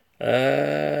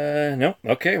 No.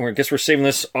 Okay, I guess we're saving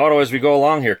this auto as we go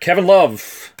along here. Kevin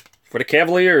Love for the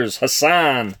Cavaliers.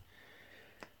 Hassan.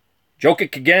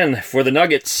 Jokic again for the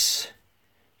Nuggets.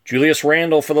 Julius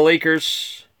Randle for the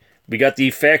Lakers. We got the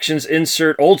Factions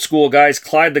insert old school guys.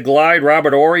 Clyde the Glide,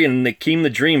 Robert Horry, and Nakeem the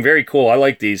Dream. Very cool. I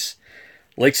like these.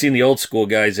 I like seeing the old school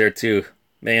guys there too.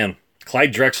 Man,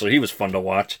 Clyde Drexler, he was fun to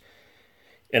watch.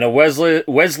 And a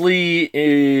Wesley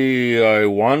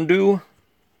Iwundu.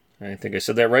 I think I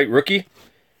said that right. Rookie.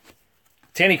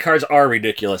 Tanny cards are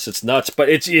ridiculous. It's nuts. But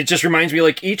it just reminds me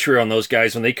like Ichiro and those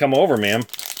guys when they come over, man.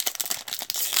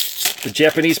 The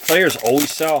Japanese players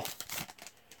always sell.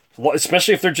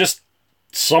 Especially if they're just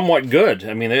somewhat good.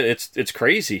 I mean, it's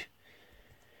crazy.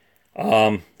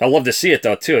 I love to see it,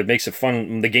 though, too. It makes it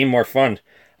fun, the game more fun.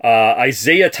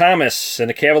 Isaiah Thomas in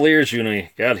the Cavaliers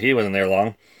uni. God, he wasn't there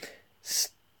long.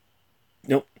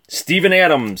 Nope. Steven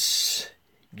Adams.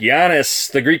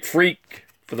 Giannis, the Greek Freak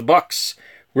for the Bucks.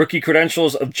 Rookie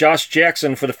credentials of Josh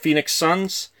Jackson for the Phoenix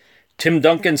Suns. Tim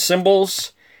Duncan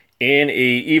symbols. And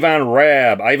a Ivan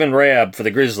Rabb for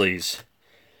the Grizzlies.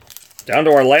 Down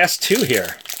to our last two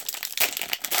here.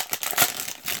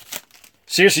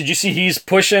 Seriously, did you see he's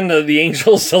pushing the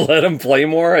Angels to let him play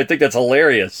more? I think that's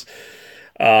hilarious.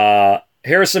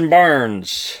 Harrison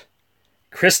Barnes.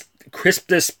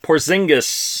 Kristaps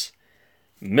Porzingis.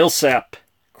 Millsap.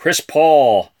 Chris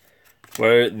Paul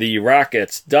for the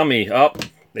Rockets. Dummy. Oh,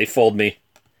 they fooled me.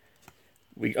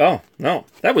 Oh, no.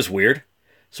 That was weird.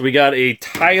 So we got a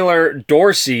Tyler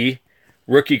Dorsey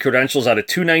rookie credentials out of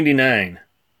 $299.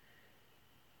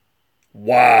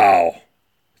 Wow.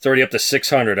 It's already up to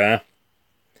 600, huh?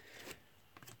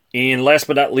 And last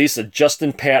but not least, a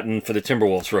Justin Patton for the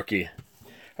Timberwolves rookie.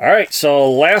 All right, so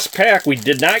last pack. We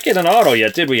did not get an auto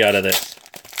yet, did we, out of this?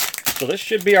 So this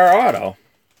should be our auto.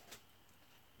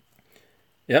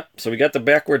 Yep, so we got the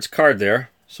backwards card there.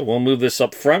 So we'll move this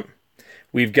up front.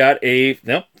 We've got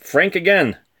Frank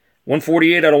again.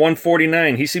 148 out of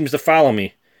 149. He seems to follow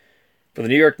me. For the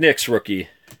New York Knicks rookie.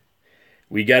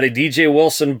 We got a DJ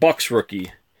Wilson Bucks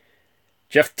rookie.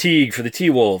 Jeff Teague for the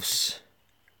T-Wolves.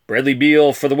 Bradley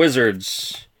Beal for the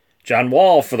Wizards. John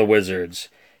Wall for the Wizards.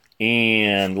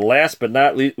 And last but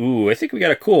not least, I think we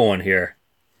got a cool one here.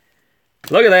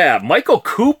 Look at that. Michael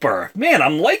Cooper. Man,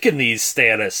 I'm liking these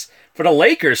status. For the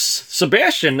Lakers,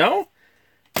 Sebastian, no?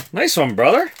 Nice one,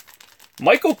 brother.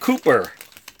 Michael Cooper.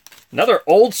 Another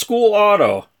old school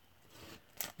auto.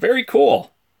 Very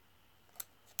cool.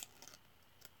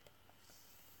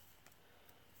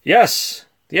 Yes,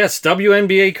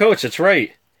 WNBA coach, that's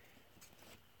right.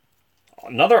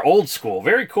 Another old school.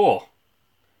 Very cool.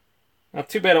 Not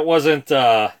too bad it wasn't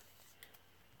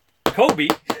Kobe.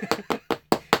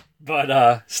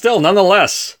 But still,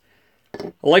 nonetheless,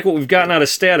 I like what we've gotten out of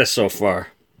status so far.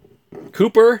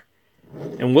 Cooper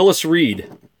and Willis Reed.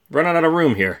 Running out of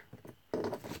room here.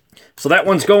 So that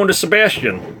one's going to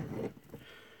Sebastian.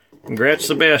 Congrats,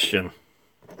 Sebastian.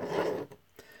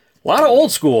 A lot of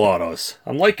old school autos.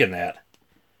 I'm liking that.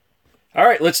 All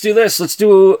right, let's do this. Let's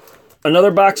do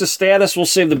another box of status. We'll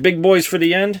save the big boys for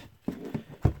the end.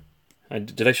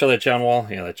 Did I show that John Wall?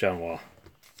 Yeah, that John Wall.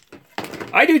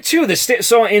 I do too. The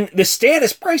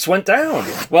status price went down.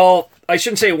 Well, I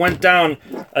shouldn't say it went down.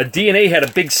 DNA had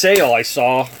a big sale I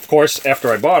saw, of course,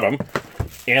 after I bought them.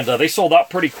 And they sold out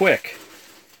pretty quick.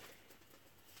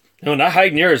 No, not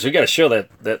hiding yours. We got to show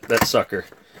that sucker.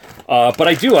 But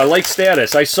I do. I like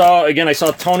status. I saw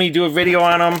Tony do a video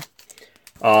on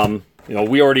them.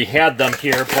 We already had them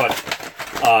here,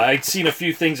 but I'd seen a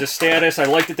few things of status. I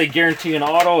like that they guarantee an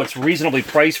auto. It's reasonably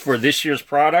priced for this year's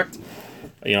product.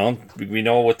 We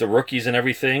know with the rookies and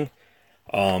everything.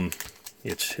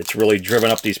 It's really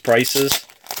driven up these prices.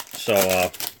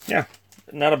 So yeah,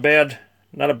 not a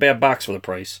bad box for the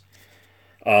price.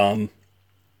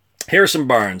 Harrison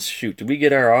Barnes. Shoot, did we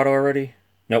get our auto already?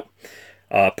 Nope.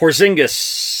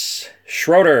 Porzingis,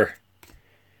 Schroeder,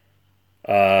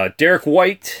 Derek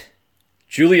White,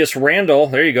 Julius Randle.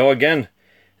 There you go again.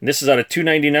 And this is out of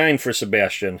 $299 for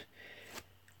Sebastian.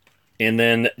 And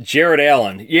then Jared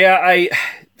Allen. Yeah, I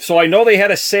know they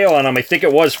had a sale on them. I think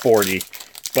it was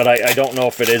 $40, but I don't know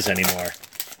if it is anymore.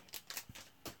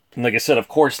 And like I said, of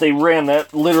course, they ran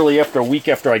that literally after a week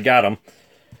after I got them.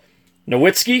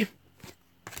 Nowitzki,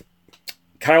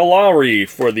 Kyle Lowry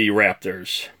for the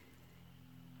Raptors.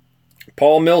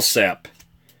 Paul Millsap,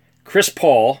 Chris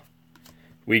Paul.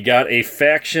 We got a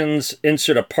Factions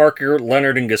insert of Parker,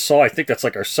 Leonard, and Gasol. I think that's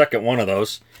like our second one of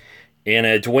those. And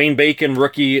a Dwayne Bacon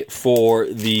rookie for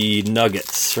the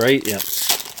Nuggets, right? Yep.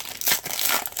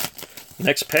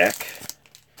 Next pack.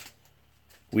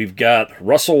 We've got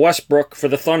Russell Westbrook for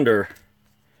the Thunder.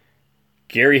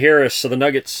 Gary Harris of the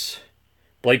Nuggets.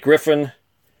 Blake Griffin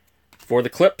for the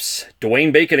Clips.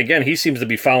 Dwayne Bacon, again, he seems to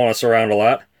be following us around a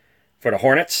lot for the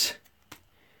Hornets.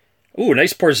 Ooh,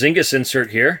 nice Porzingis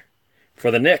insert here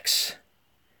for the Knicks.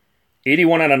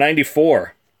 81 out of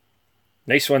 94.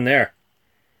 Nice one there.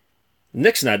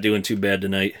 Knicks not doing too bad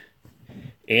tonight.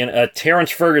 And a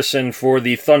Terrence Ferguson for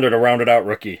the Thunder to round it out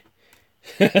rookie.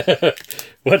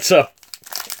 What's up?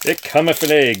 It cometh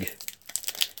an egg.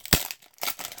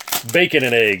 Bacon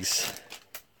and eggs.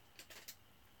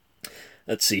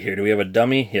 Let's see here. Do we have a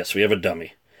dummy? Yes, we have a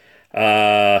dummy.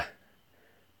 Bogdanovic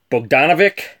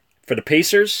for the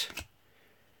Pacers.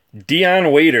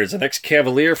 Dion Waiters, an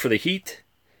ex-Cavalier for the Heat.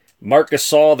 Marc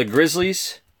Gasol, the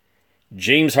Grizzlies.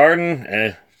 James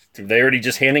Harden. They already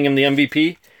just handing him the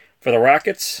MVP for the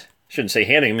Rockets. Shouldn't say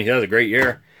handing him. He had a great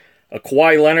year. A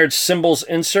Kawhi Leonard symbols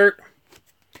insert.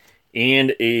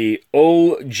 And a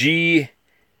OG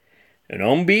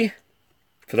Anunoby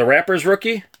for the Raptors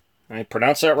rookie. I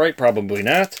pronounce that right? Probably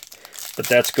not. But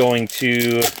that's going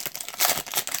to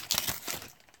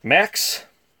Max.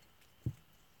 I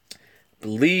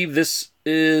believe this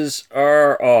is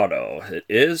our auto. It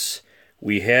is.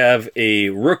 We have a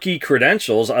rookie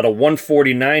credentials out of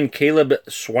 149, Caleb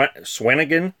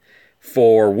Swanigan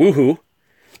for Woohoo.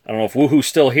 I don't know if Woohoo's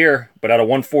still here, but out of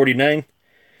 149.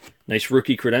 Nice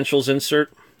rookie credentials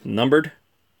insert, numbered.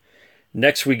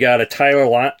 Next, we got a Tyler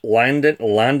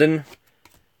London,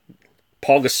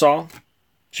 Paul Gasol,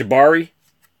 Jabari,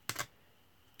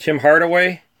 Tim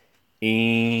Hardaway,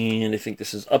 and I think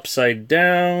this is upside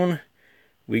down.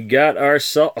 We got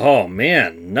ourselves, oh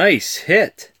man, nice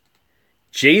hit.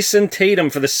 Jason Tatum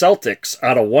for the Celtics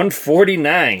out of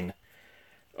 149.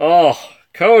 Oh,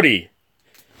 Cody.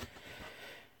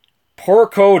 Poor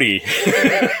Cody.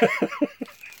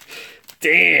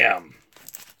 Damn.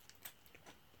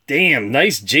 Damn,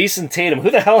 nice Jason Tatum. Who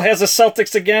the hell has the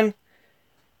Celtics again?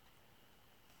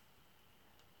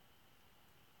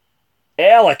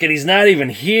 Alec, and he's not even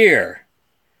here.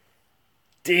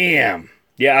 Damn.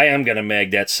 Yeah, I am going to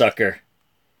mag that sucker.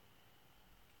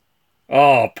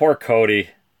 Oh, poor Cody.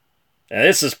 Now,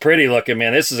 this is pretty looking,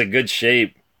 man. This is a good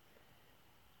shape.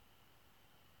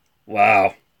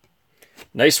 Wow.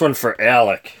 Nice one for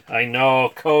Alec. I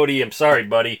know, Cody. I'm sorry,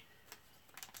 buddy.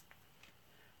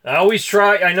 I always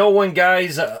try. I know when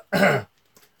guys... I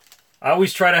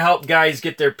always try to help guys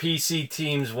get their PC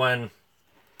teams when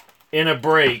in a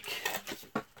break.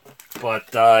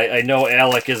 But I know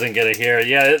Alec isn't going to hear it.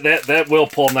 Yeah, that will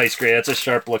pull nice gray. That's a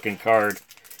sharp-looking card.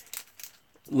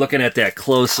 Looking at that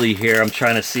closely here, I'm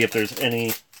trying to see if there's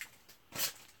any...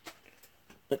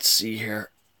 Let's see here.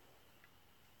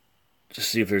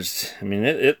 Just see if there's... I mean,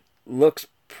 it looks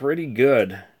pretty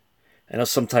good. I know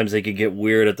sometimes they could get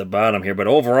weird at the bottom here, but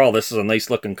overall, this is a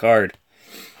nice-looking card.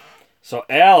 So,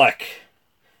 Alec...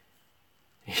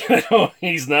 You know,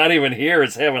 he's not even here.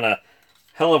 It's having a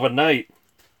hell of a night.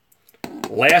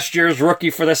 Last year's rookie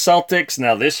for the Celtics.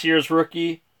 Now this year's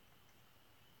rookie.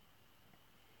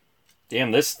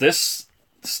 Damn, this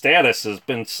status has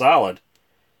been solid.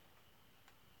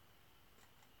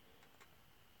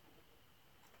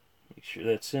 Make sure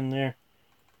that's in there.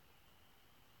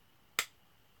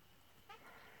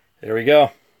 There we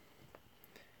go.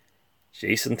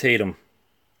 Jason Tatum.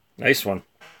 Nice one.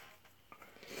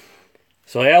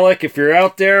 So, Alec, if you're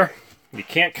out there, you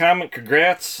can't comment,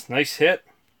 congrats. Nice hit.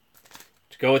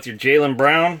 Let's go with your Jaylen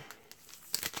Brown.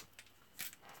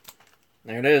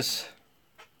 There it is.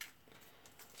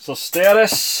 So,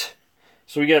 status.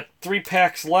 So, we got 3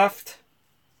 packs left.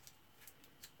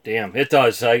 Damn, it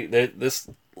does.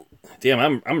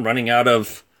 Damn, I'm running out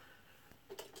of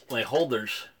my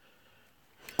holders.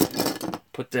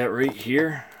 Put that right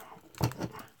here.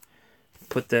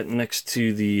 Put that next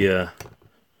to the...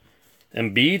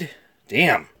 Embiid?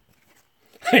 Damn.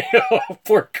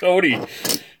 Poor Cody.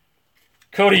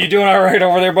 Cody, you doing all right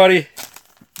over there, buddy?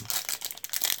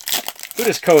 Who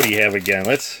does Cody have again?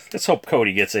 Let's hope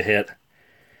Cody gets a hit.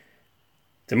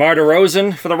 DeMar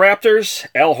DeRozan for the Raptors.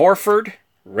 Al Horford.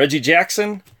 Reggie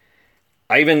Jackson.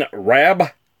 Ivan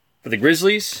Rabb for the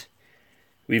Grizzlies.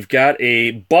 We've got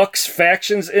a Bucks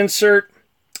Factions insert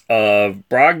of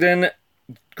Brogdon,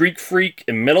 Greek Freak,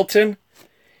 and Middleton.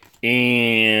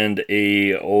 And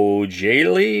a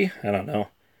Ojali, I don't know,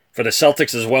 for the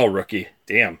Celtics as well, rookie.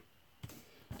 Damn.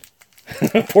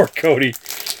 Poor Cody.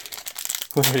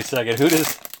 Wait a second, who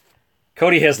does...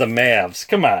 Cody has the Mavs.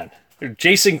 Come on.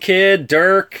 Jason Kidd,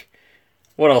 Dirk.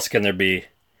 What else can there be?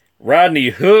 Rodney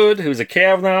Hood, who's a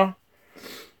Cav now.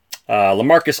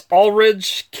 LaMarcus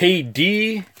Aldridge,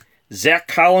 KD. Zach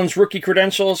Collins rookie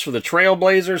credentials for the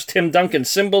Trailblazers. Tim Duncan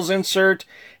symbols insert.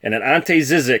 And an Ante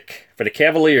Zizic for the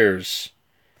Cavaliers.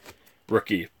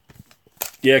 rookie.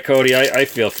 Yeah, Cody, I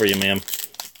feel for you, man.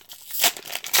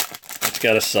 It's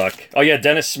gotta suck. Oh, yeah,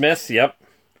 Dennis Smith. Yep.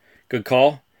 Good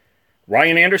call.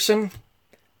 Ryan Anderson.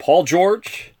 Paul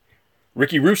George.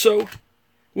 Ricky Russo.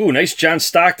 Ooh, nice John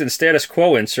Stockton status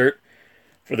quo insert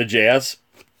for the Jazz.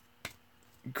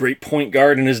 Great point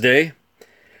guard in his day.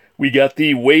 We got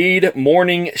the Wade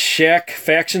Morning Shaq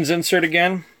Factions insert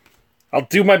again. I'll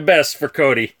do my best for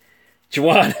Cody.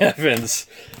 Juwan Evans.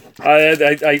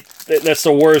 That's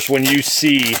the worst when you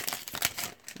see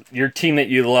your team that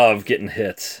you love getting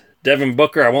hits. Devin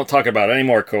Booker, I won't talk about it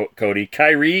anymore, Cody.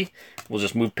 Kyrie, we'll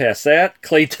just move past that.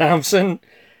 Klay Thompson.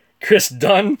 Chris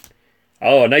Dunn.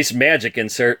 Oh, a nice Magic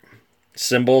insert.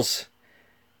 Symbols.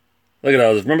 Look at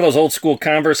those. Remember those old school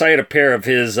Converse? I had a pair of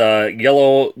his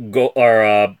yellow,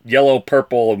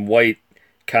 purple, and white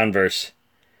Converse.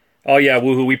 Oh, yeah,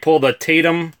 woohoo. We pulled a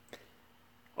Tatum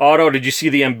auto. Did you see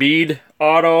the Embiid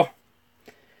auto?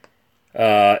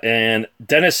 And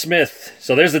Dennis Smith.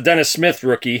 So there's the Dennis Smith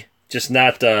rookie, just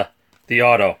not the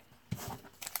auto.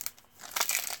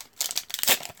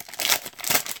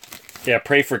 Yeah,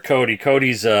 pray for Cody.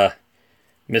 Cody's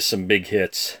missed some big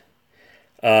hits.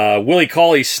 Willie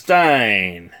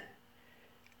Cauley-Stein.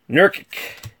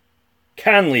 Nurkic.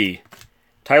 Conley.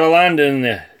 Tyler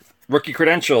London. Rookie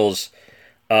credentials.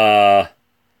 I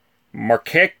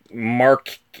can't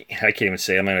even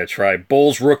say. I'm going to try.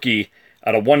 Bulls rookie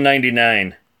out of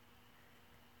 199.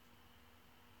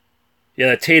 Yeah,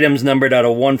 the Tatum's numbered out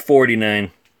of 149.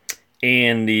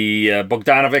 And the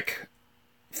Bogdanovic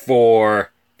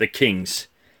for the Kings.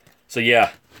 So,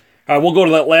 yeah. We'll go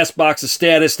to that last box of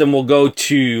status, then we'll go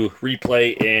to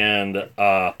replay and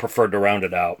preferred to round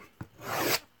it out.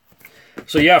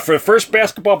 So, yeah, for the first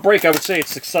basketball break, I would say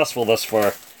it's successful thus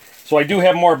far. So I do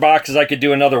have more boxes. I could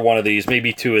do another one of these,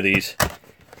 maybe two of these.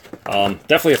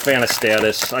 Definitely a fan of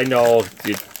status. I know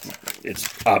it's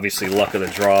obviously luck of the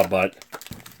draw, but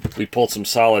we pulled some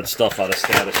solid stuff out of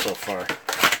status so far.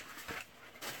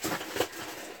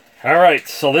 All right,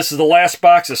 so this is the last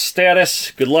box of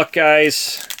status. Good luck,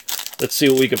 guys. Let's see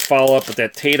what we can follow up with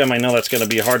that Tatum. I know that's going to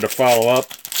be hard to follow up,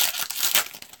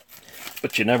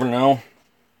 but you never know.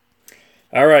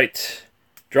 All right,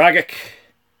 Dragic,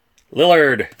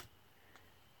 Lillard.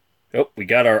 Oh, we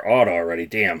got our auto already.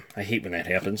 Damn, I hate when that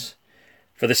happens.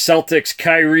 For the Celtics,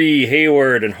 Kyrie,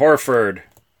 Hayward, and Horford.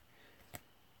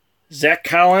 Zach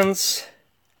Collins,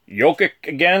 Jokic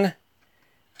again.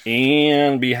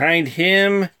 And behind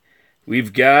him,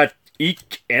 we've got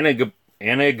Ike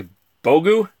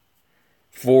Anigbogu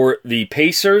for the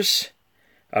Pacers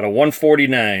out of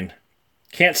 149.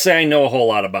 Can't say I know a whole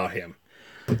lot about him.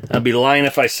 I'd be lying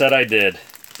if I said I did.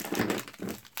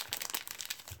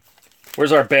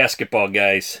 Where's our basketball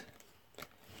guys?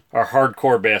 Our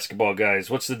hardcore basketball guys.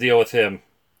 What's the deal with him?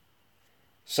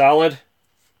 Solid?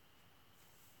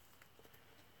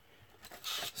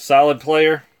 Solid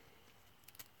player?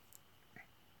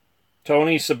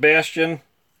 Tony, Sebastian?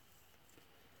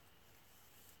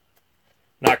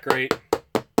 Not great.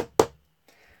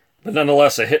 But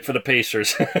nonetheless, a hit for the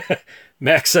Pacers.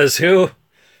 Max says who?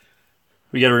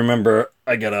 We got to remember,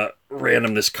 I got to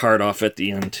random this card off at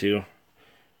the end, too.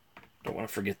 Don't want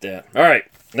to forget that. All right,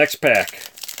 next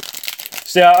pack.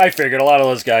 See, I figured a lot of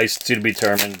those guys to be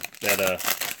determined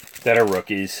that are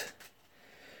rookies.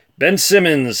 Ben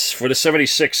Simmons for the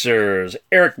 76ers.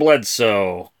 Eric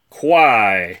Bledsoe.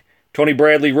 Kawhi. Tony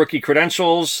Bradley rookie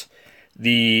credentials.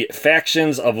 The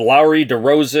factions of Lowry,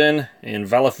 DeRozan, and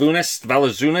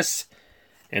Valazunas,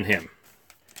 and him.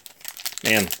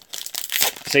 Man,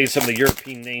 saying some of the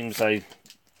European names I'm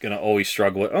going to always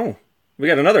struggle with. Oh, we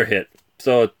got another hit.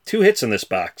 So 2 hits in this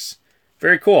box.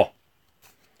 Very cool.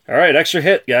 All right, extra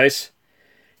hit, guys.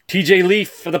 TJ Leaf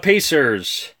for the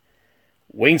Pacers.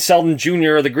 Wayne Selden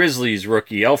Jr. of the Grizzlies,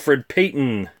 rookie. Alfred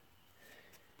Payton.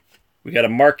 We got a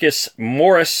Marcus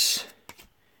Morris.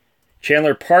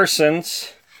 Chandler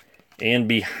Parsons. And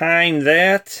behind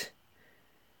that,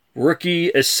 rookie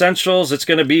essentials, it's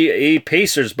going to be a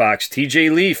Pacers box.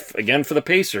 TJ Leaf, again for the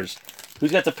Pacers.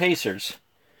 Who's got the Pacers?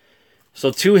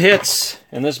 So 2 hits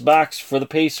in this box for the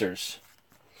Pacers.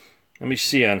 Let me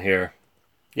see on here.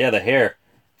 Yeah, the hair.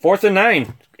 4th and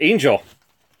 9. Angel.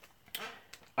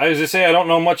 I was going to say, I don't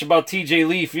know much about TJ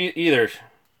Leaf either.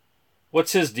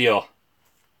 What's his deal?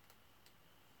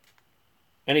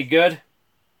 Any good?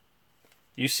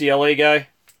 UCLA guy?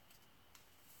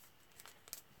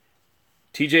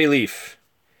 TJ Leaf.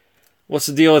 What's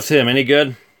the deal with him? Any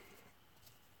good?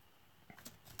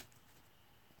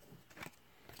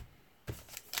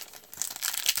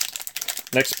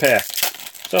 Next pack.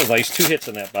 So nice. 2 hits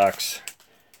in that box.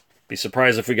 Be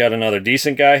surprised if we got another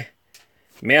decent guy.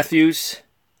 Matthews.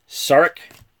 Sark,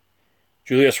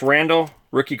 Julius Randle,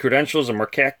 rookie credentials, and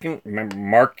Mark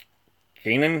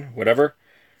Cannon, whatever,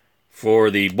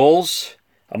 for the Bulls.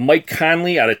 A Mike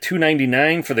Conley out of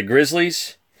 299 for the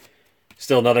Grizzlies.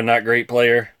 Still another not great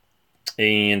player.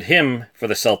 And him for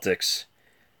the Celtics.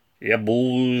 Yeah,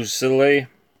 Bulls.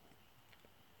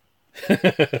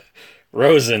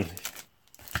 Rosen.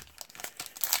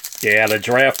 Yeah, the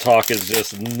draft talk is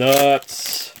just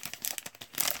nuts.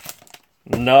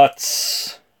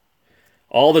 Nuts.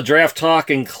 All the draft talk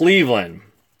in Cleveland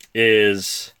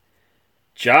is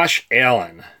Josh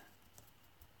Allen.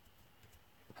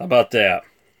 How about that?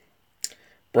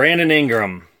 Brandon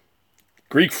Ingram.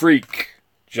 Greek Freak.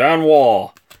 John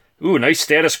Wall. Ooh, nice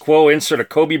status quo insert of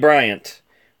Kobe Bryant.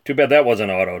 Too bad that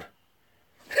wasn't autoed.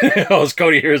 Oh, it's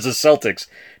Cody. Here's the Celtics.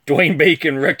 Dwayne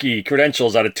Bacon, rookie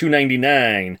credentials out of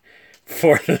 299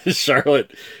 for the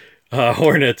Charlotte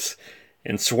Hornets.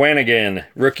 And Swanigan,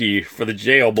 rookie for the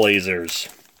Jailblazers.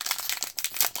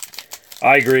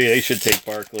 I agree. They should take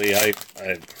Barkley.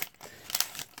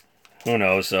 Who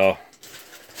knows, though.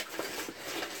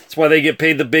 That's why they get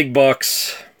paid the big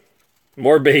bucks.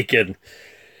 More Bacon.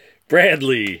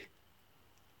 Bradley.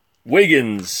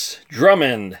 Wiggins.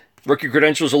 Drummond. Rookie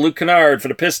credentials of Luke Kennard for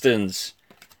the Pistons.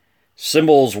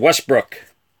 Symbols Westbrook.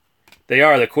 They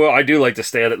are the quo. I do like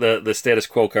the status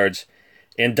quo cards.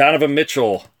 And Donovan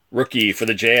Mitchell, rookie for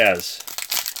the Jazz.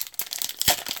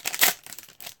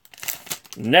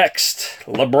 Next,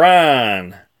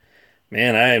 LeBron.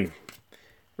 Man, I'm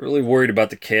really worried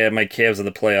about my Cavs in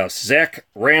the playoffs. Zach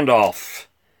Randolph.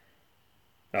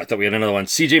 I thought we had another one.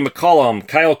 CJ McCollum,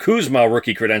 Kyle Kuzma,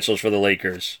 rookie credentials for the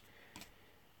Lakers.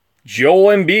 Joel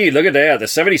Embiid, look at that. The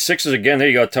 76ers again. There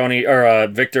you go, Tony. Or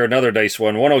Victor, another dice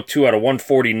one. 102 out of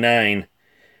 149.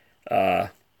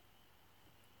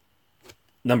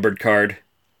 Numbered card.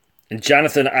 And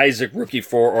Jonathan Isaac, rookie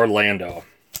for Orlando.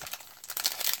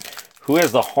 Who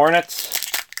has the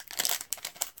Hornets?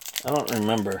 I don't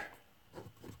remember.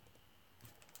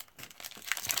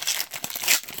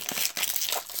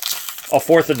 Oh,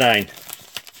 4th and 9.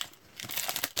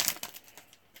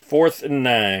 4th and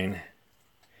 9.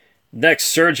 Next,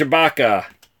 Serge Ibaka,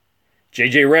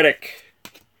 J.J. Redick,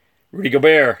 Rudy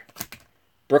Gobert,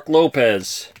 Brook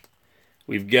Lopez.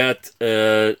 We've got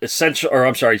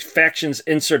factions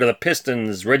insert of the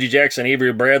Pistons, Reggie Jackson,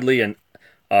 Avery Bradley, and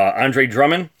Andre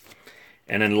Drummond.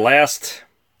 And then last,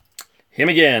 him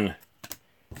again,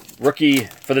 rookie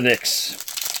for the Knicks.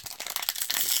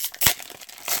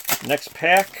 Next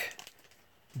pack,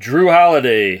 Drew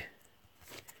Holiday,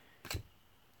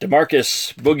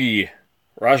 DeMarcus Boogie,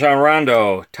 Rajon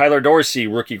Rondo, Tyler Dorsey,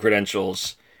 rookie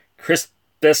credentials.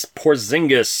 Kristaps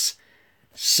Porzingis,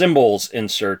 symbols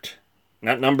insert,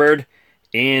 not numbered.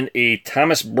 And a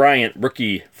Thomas Bryant,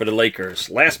 rookie for the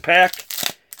Lakers. Last pack,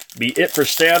 be it for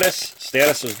status.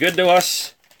 Status was good to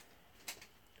us.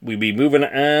 We be moving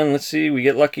on. Let's see, we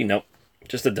get lucky? Nope,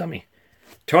 just a dummy.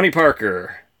 Tony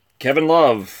Parker, Kevin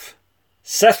Love,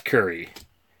 Seth Curry,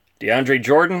 DeAndre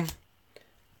Jordan,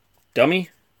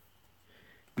 dummy.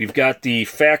 We've got the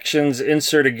factions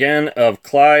insert again of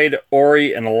Clyde,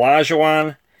 Ori, and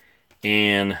Olajuwon,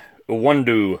 and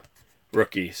Wundu,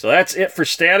 rookie. So that's it for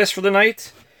status for the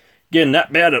night. Again,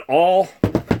 not bad at all.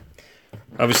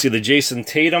 Obviously, the Jason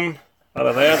Tatum out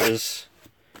of that is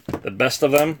the best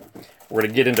of them. We're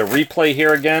going to get into replay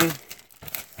here again.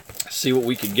 See what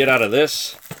we can get out of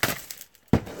this.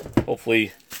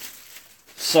 Hopefully,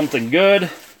 something good.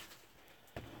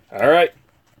 All right.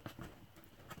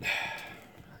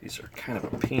 These are kind of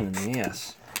a pain in the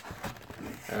ass.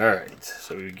 Alright,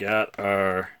 so we got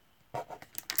our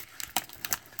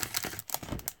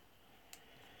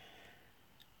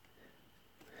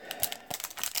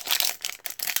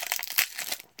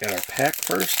pack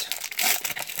first.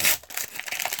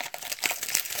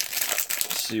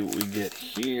 Let's see what we get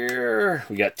here.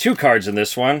 We got 2 cards in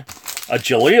this one. A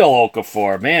Jahlil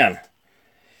Okafor, man.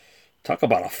 Talk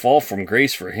about a fall from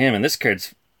grace for him. And this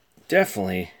card's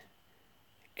definitely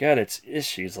got its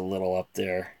issues a little up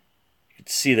there. You can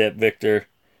see that, Victor.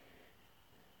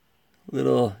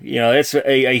 Little, that's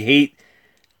I hate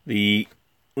when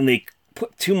they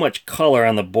put too much color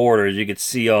on the borders. You could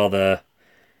see all the,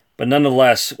 but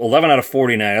nonetheless, 11 out of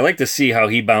 49. I like to see how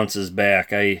he bounces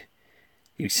back.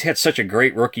 He's had such a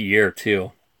great rookie year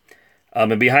too.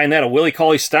 And behind that, a Willie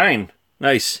Cauley-Stein,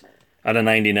 nice, out of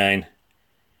 99.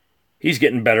 He's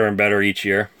getting better and better each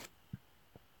year.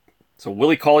 So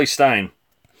Willie Cauley-Stein.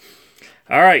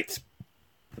 All right,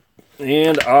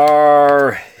 and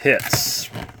our hits.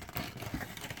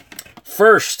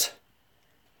 First,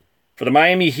 for the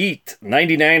Miami Heat,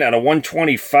 99 out of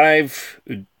 125,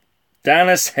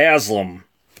 Udonis Haslem.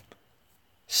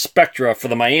 Spectra for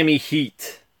the Miami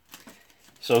Heat.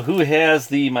 So who has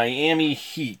the Miami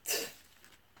Heat?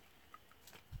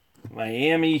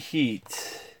 Miami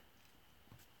Heat.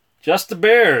 Just the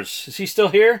Bears. Is he still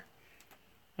here?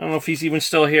 I don't know if he's even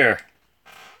still here.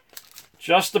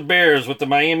 Just the Bears with the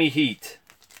Miami Heat.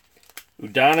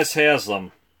 Udonis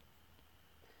Haslem.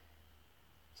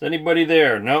 Is anybody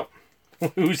there? Nope.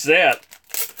 Who's that?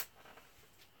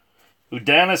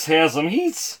 Udonis Haslem.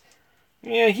 He's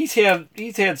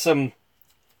had some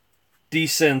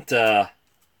decent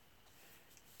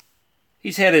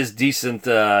he's had his decent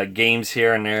games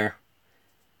here and there.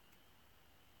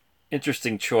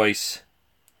 Interesting choice.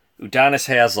 Udonis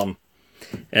Haslem.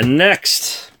 And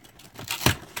next,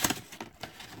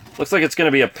 looks like it's going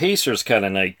to be a Pacers kind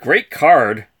of night. Great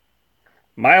card.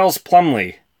 Miles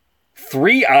Plumlee.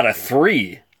 3 out of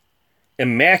 3.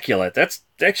 Immaculate. That's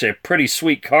actually a pretty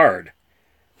sweet card.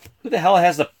 Who the hell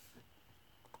has the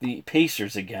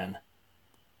Pacers again?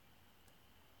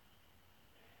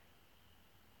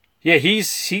 Yeah,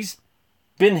 he's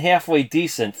been halfway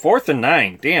decent. 4th and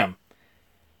 9. Damn.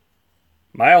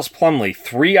 Miles Plumlee,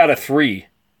 3 out of 3.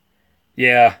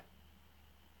 Yeah.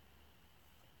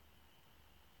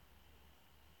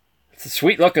 It's a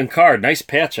sweet-looking card. Nice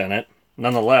patch on it,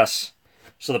 nonetheless.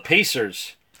 So the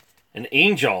Pacers, an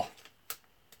Angel,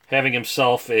 having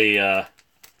himself a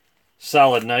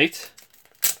solid night.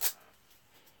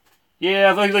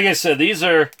 Yeah, like I said, these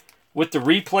are, with the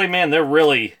replay, man, they're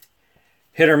really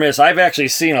hit or miss. I've actually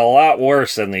seen a lot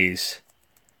worse than these.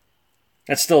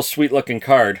 That's still a sweet-looking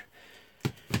card.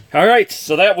 All right,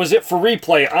 so that was it for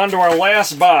replay. On to our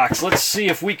last box. Let's see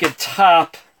if we can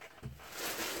top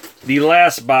the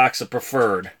last box of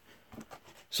Preferred.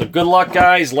 So good luck,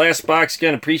 guys. Last box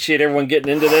again. Appreciate everyone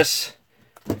getting into this.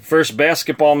 First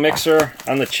basketball mixer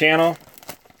on the channel.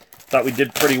 Thought we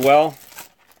did pretty well.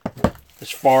 As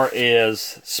far as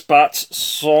spots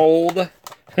sold.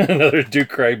 Another Duke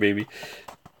crybaby.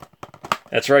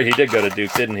 That's right, he did go to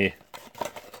Duke, didn't he?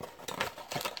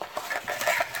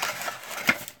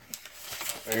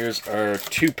 Here's our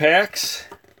 2 packs.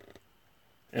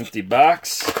 Empty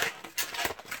box.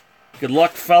 Good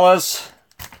luck, fellas.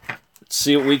 Let's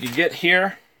see what we can get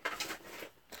here.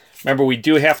 Remember, we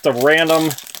do have to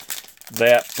random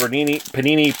that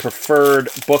Panini Preferred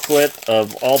booklet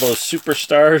of all those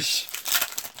superstars.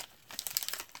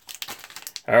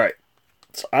 All right.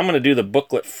 So I'm going to do the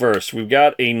booklet first. We've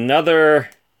got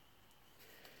another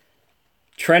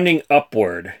Trending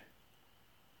Upward.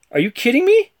 Are you kidding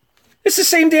me? It's the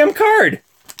same damn card.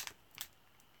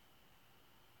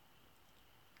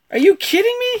 Are you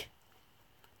kidding me?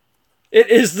 It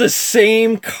is the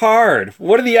same card.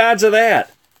 What are the odds of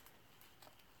that?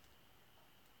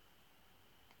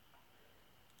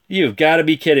 You've got to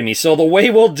be kidding me. So the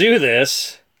way we'll do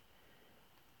this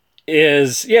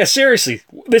is, yeah, seriously,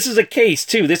 this is a case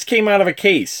too. This came out of a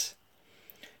case.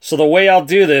 So the way I'll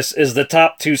do this is the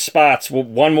top 2 spots.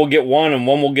 One will get one and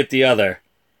one will get the other.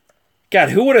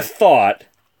 God, who would have thought?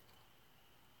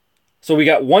 So we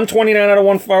got 129 out of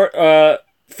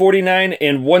 149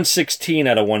 and 116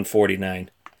 out of 149.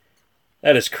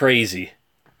 That is crazy.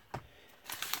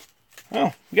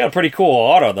 Oh, we got a pretty cool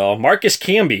auto, though. Marcus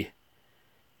Camby.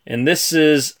 And this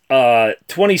is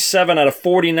 27 out of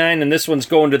 49, and this one's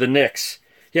going to the Knicks.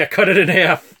 Yeah, cut it in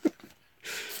half.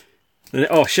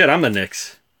 Oh, shit, I'm the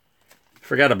Knicks.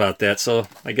 Forgot about that, so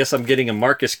I guess I'm getting a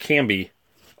Marcus Camby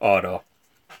auto.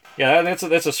 Yeah, that's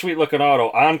a sweet-looking auto.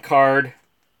 On card.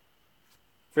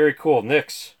 Very cool.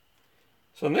 Knicks.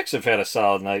 So Knicks have had a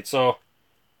solid night, so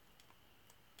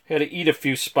had to eat a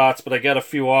few spots, but I got a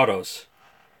few autos.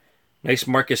 Nice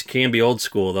Marcus Camby old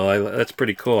school, though. That's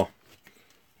pretty cool.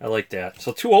 I like that.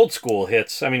 So 2 old school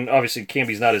hits. I mean, obviously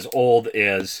Camby's not as old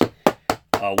as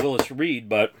Willis Reed,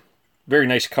 but very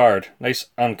nice card. Nice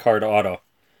on-card auto.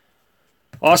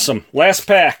 Awesome. Last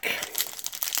pack.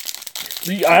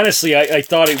 Honestly, I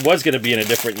thought it was going to be in a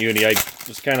different uni. I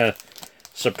was kind of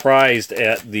surprised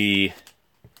at the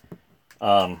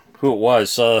who it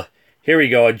was. So here we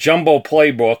go. A jumbo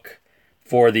playbook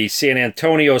for the San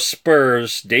Antonio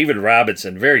Spurs. David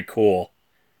Robinson. Very cool.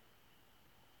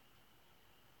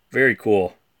 Very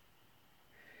cool.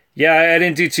 Yeah, I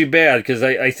didn't do too bad because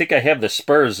I think I have the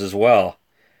Spurs as well.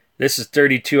 This is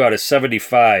 32 out of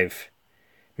 75.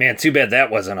 Man, too bad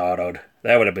that wasn't autoed.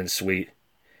 That would have been sweet.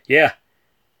 Yeah.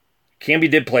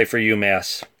 Camby did play for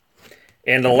UMass.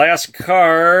 And the last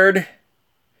card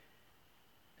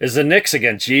is the Knicks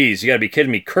again. Jeez, you got to be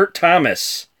kidding me. Kurt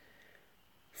Thomas.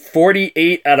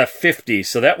 48 out of 50.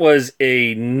 So that was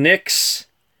a Knicks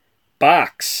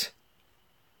box.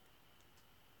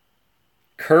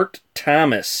 Kurt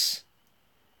Thomas.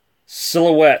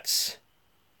 Silhouettes.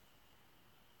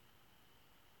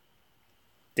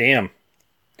 Damn.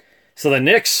 So the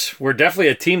Knicks were definitely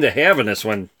a team to have in this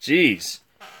one. Jeez.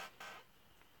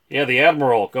 Yeah, the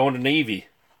Admiral going to Navy.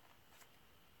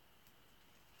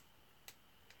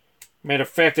 Matter of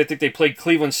fact, I think they played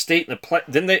Cleveland State in the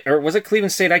didn't they? Or was it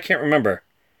Cleveland State? I can't remember.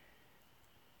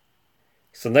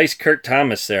 So nice Kurt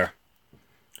Thomas there.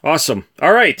 Awesome.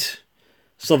 All right.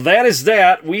 So that is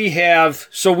that. We have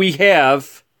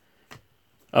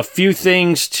a few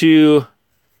things to.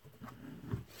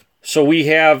 So we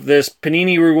have this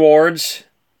Panini Rewards.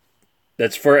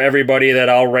 That's for everybody that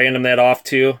I'll random that off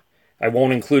to. I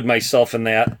won't include myself in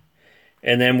that.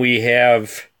 And then we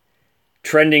have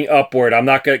Trending Upward. I'm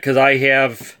not going to, because I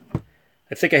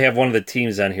think I have one of the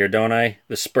teams on here, don't I?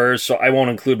 The Spurs. So I won't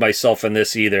include myself in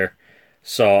this either.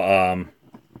 So,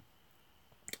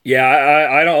 yeah,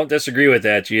 I don't disagree with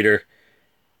that, Jeter.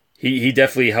 He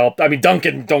definitely helped. I mean,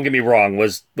 Duncan, don't get me wrong,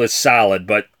 was solid,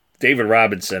 but David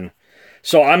Robinson.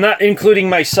 So I'm not including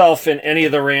myself in any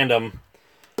of the random.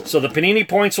 So the Panini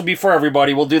points will be for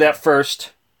everybody. We'll do that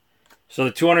first. So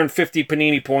the 250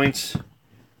 Panini points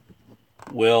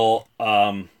will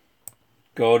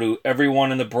go to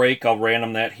everyone in the break. I'll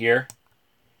random that here.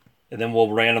 And then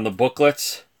we'll random the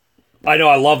booklets. I know,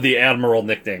 I love the Admiral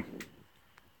nickname.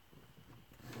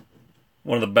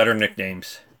 One of the better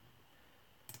nicknames.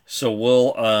 So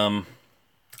we'll,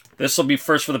 this will be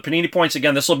first for the Panini points.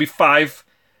 Again, this will be five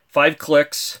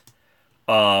clicks.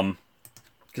 Because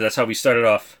that's how we started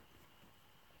off.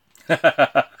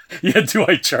 Yeah, do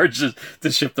I charge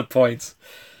to ship the points?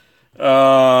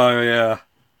 Oh, yeah.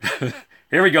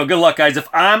 Here we go. Good luck, guys. If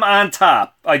I'm on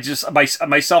top,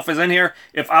 myself is in here.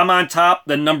 If I'm on top,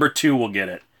 then number 2 will get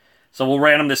it. So we'll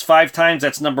random this 5 times.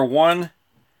 That's number 1,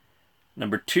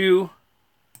 number 2,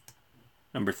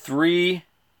 number 3,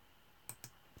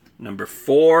 number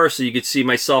 4. So you could see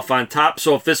myself on top.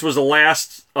 So if this was the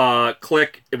last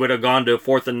click, it would have gone to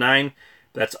 4th and 9.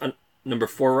 That's number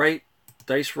 4, right?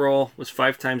 Dice roll was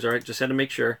 5 times. All right, just had to make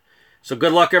sure. So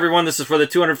good luck, everyone. This is for the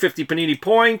 250 Panini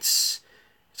points.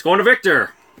 It's going to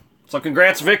Victor. So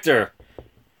congrats, Victor.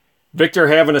 Victor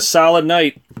having a solid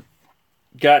night.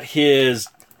 Got his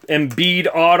Embiid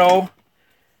auto.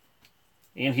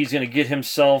 And he's going to get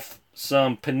himself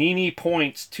some Panini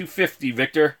points. 250,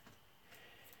 Victor.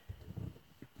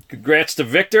 Congrats to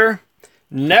Victor.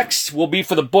 Next will be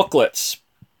for the booklets.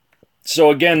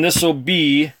 So again, this will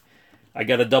be... I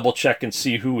got to double check and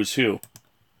see who is who.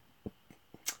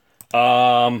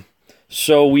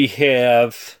 So we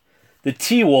have the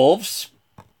T-Wolves,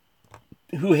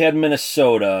 who had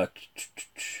Minnesota.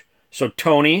 So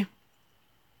Tony.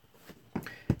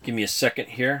 Give me a second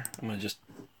here. I'm going to just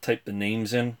type the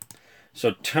names in.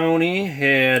 So Tony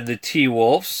had the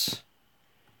T-Wolves.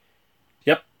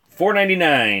 Yep,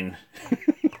 $4.99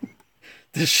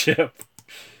 to ship.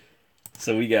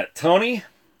 So we got Tony.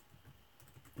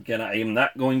 Again, I am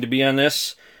not going to be on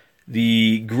this.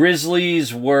 The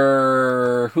Grizzlies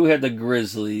were... Who had the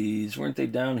Grizzlies? Weren't they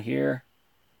down here?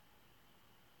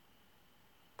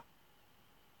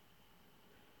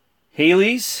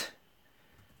 Haley's.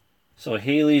 So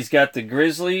Haley's got the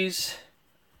Grizzlies.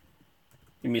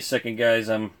 Give me a second, guys.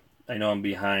 I know I'm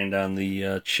behind on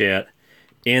the chat.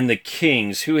 And the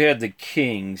Kings. Who had the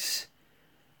Kings?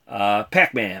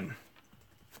 Pac-Man.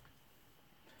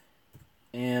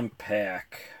 And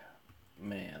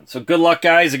Pac-Man. So good luck,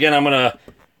 guys. Again, I'm going to...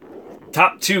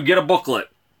 Top 2 get a booklet.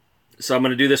 So I'm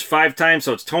going to do this 5 times.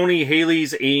 So it's Tony,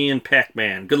 Haley's, and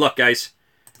Pac-Man. Good luck, guys.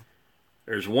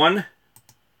 There's 1,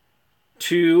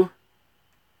 2,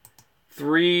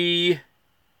 3.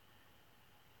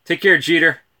 Take care,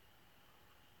 Jeter.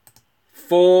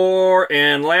 4,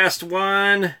 and last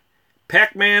one,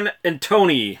 Pac-Man and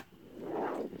Tony.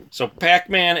 So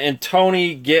Pac-Man and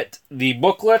Tony get the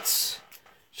booklets.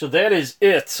 So that is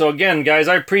it. So again, guys,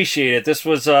 I appreciate it. This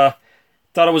was, thought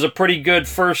it was a pretty good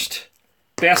first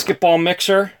basketball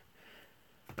mixer.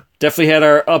 Definitely had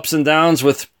our ups and downs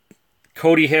with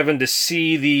Cody having to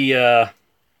see the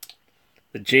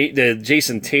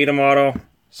Jason Tatum auto.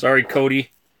 Sorry,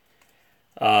 Cody.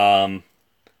 But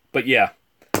yeah,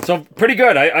 so pretty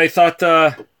good. I thought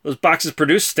those boxes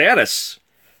produced status.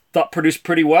 Thought produced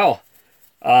pretty well.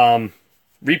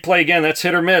 Replay again, that's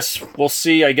hit or miss. We'll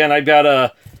see. Again, I've got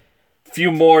a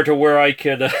few more to where I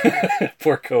could,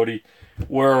 poor Cody,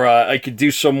 where I could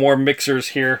do some more mixers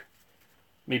here,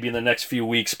 maybe in the next few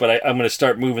weeks. But I'm going to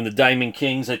start moving the Diamond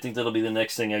Kings. I think that'll be the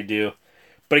next thing I do.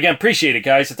 But again, appreciate it,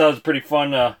 guys. I thought it was a pretty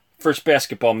fun first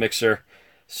basketball mixer.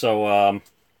 So,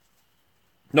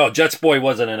 no, Jets Boy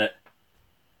wasn't in it.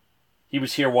 He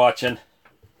was here watching.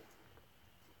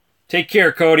 Take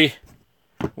care, Cody.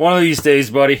 One of these days,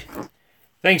 buddy.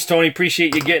 Thanks, Tony.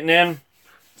 Appreciate you getting in.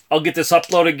 I'll get this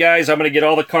uploaded, guys. I'm going to get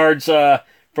all the cards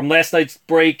from last night's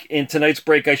break and tonight's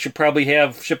break. I should probably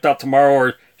have shipped out tomorrow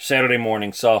or Saturday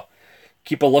morning. So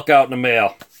keep a lookout in the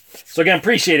mail. So again,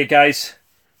 appreciate it, guys.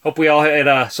 Hope we all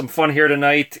had some fun here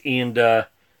tonight. And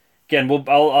again,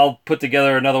 I'll put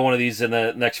together another one of these in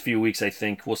the next few weeks, I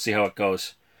think. We'll see how it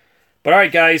goes. But all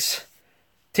right, guys.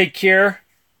 Take care.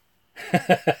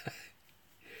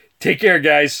 Take care,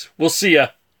 guys. We'll see ya.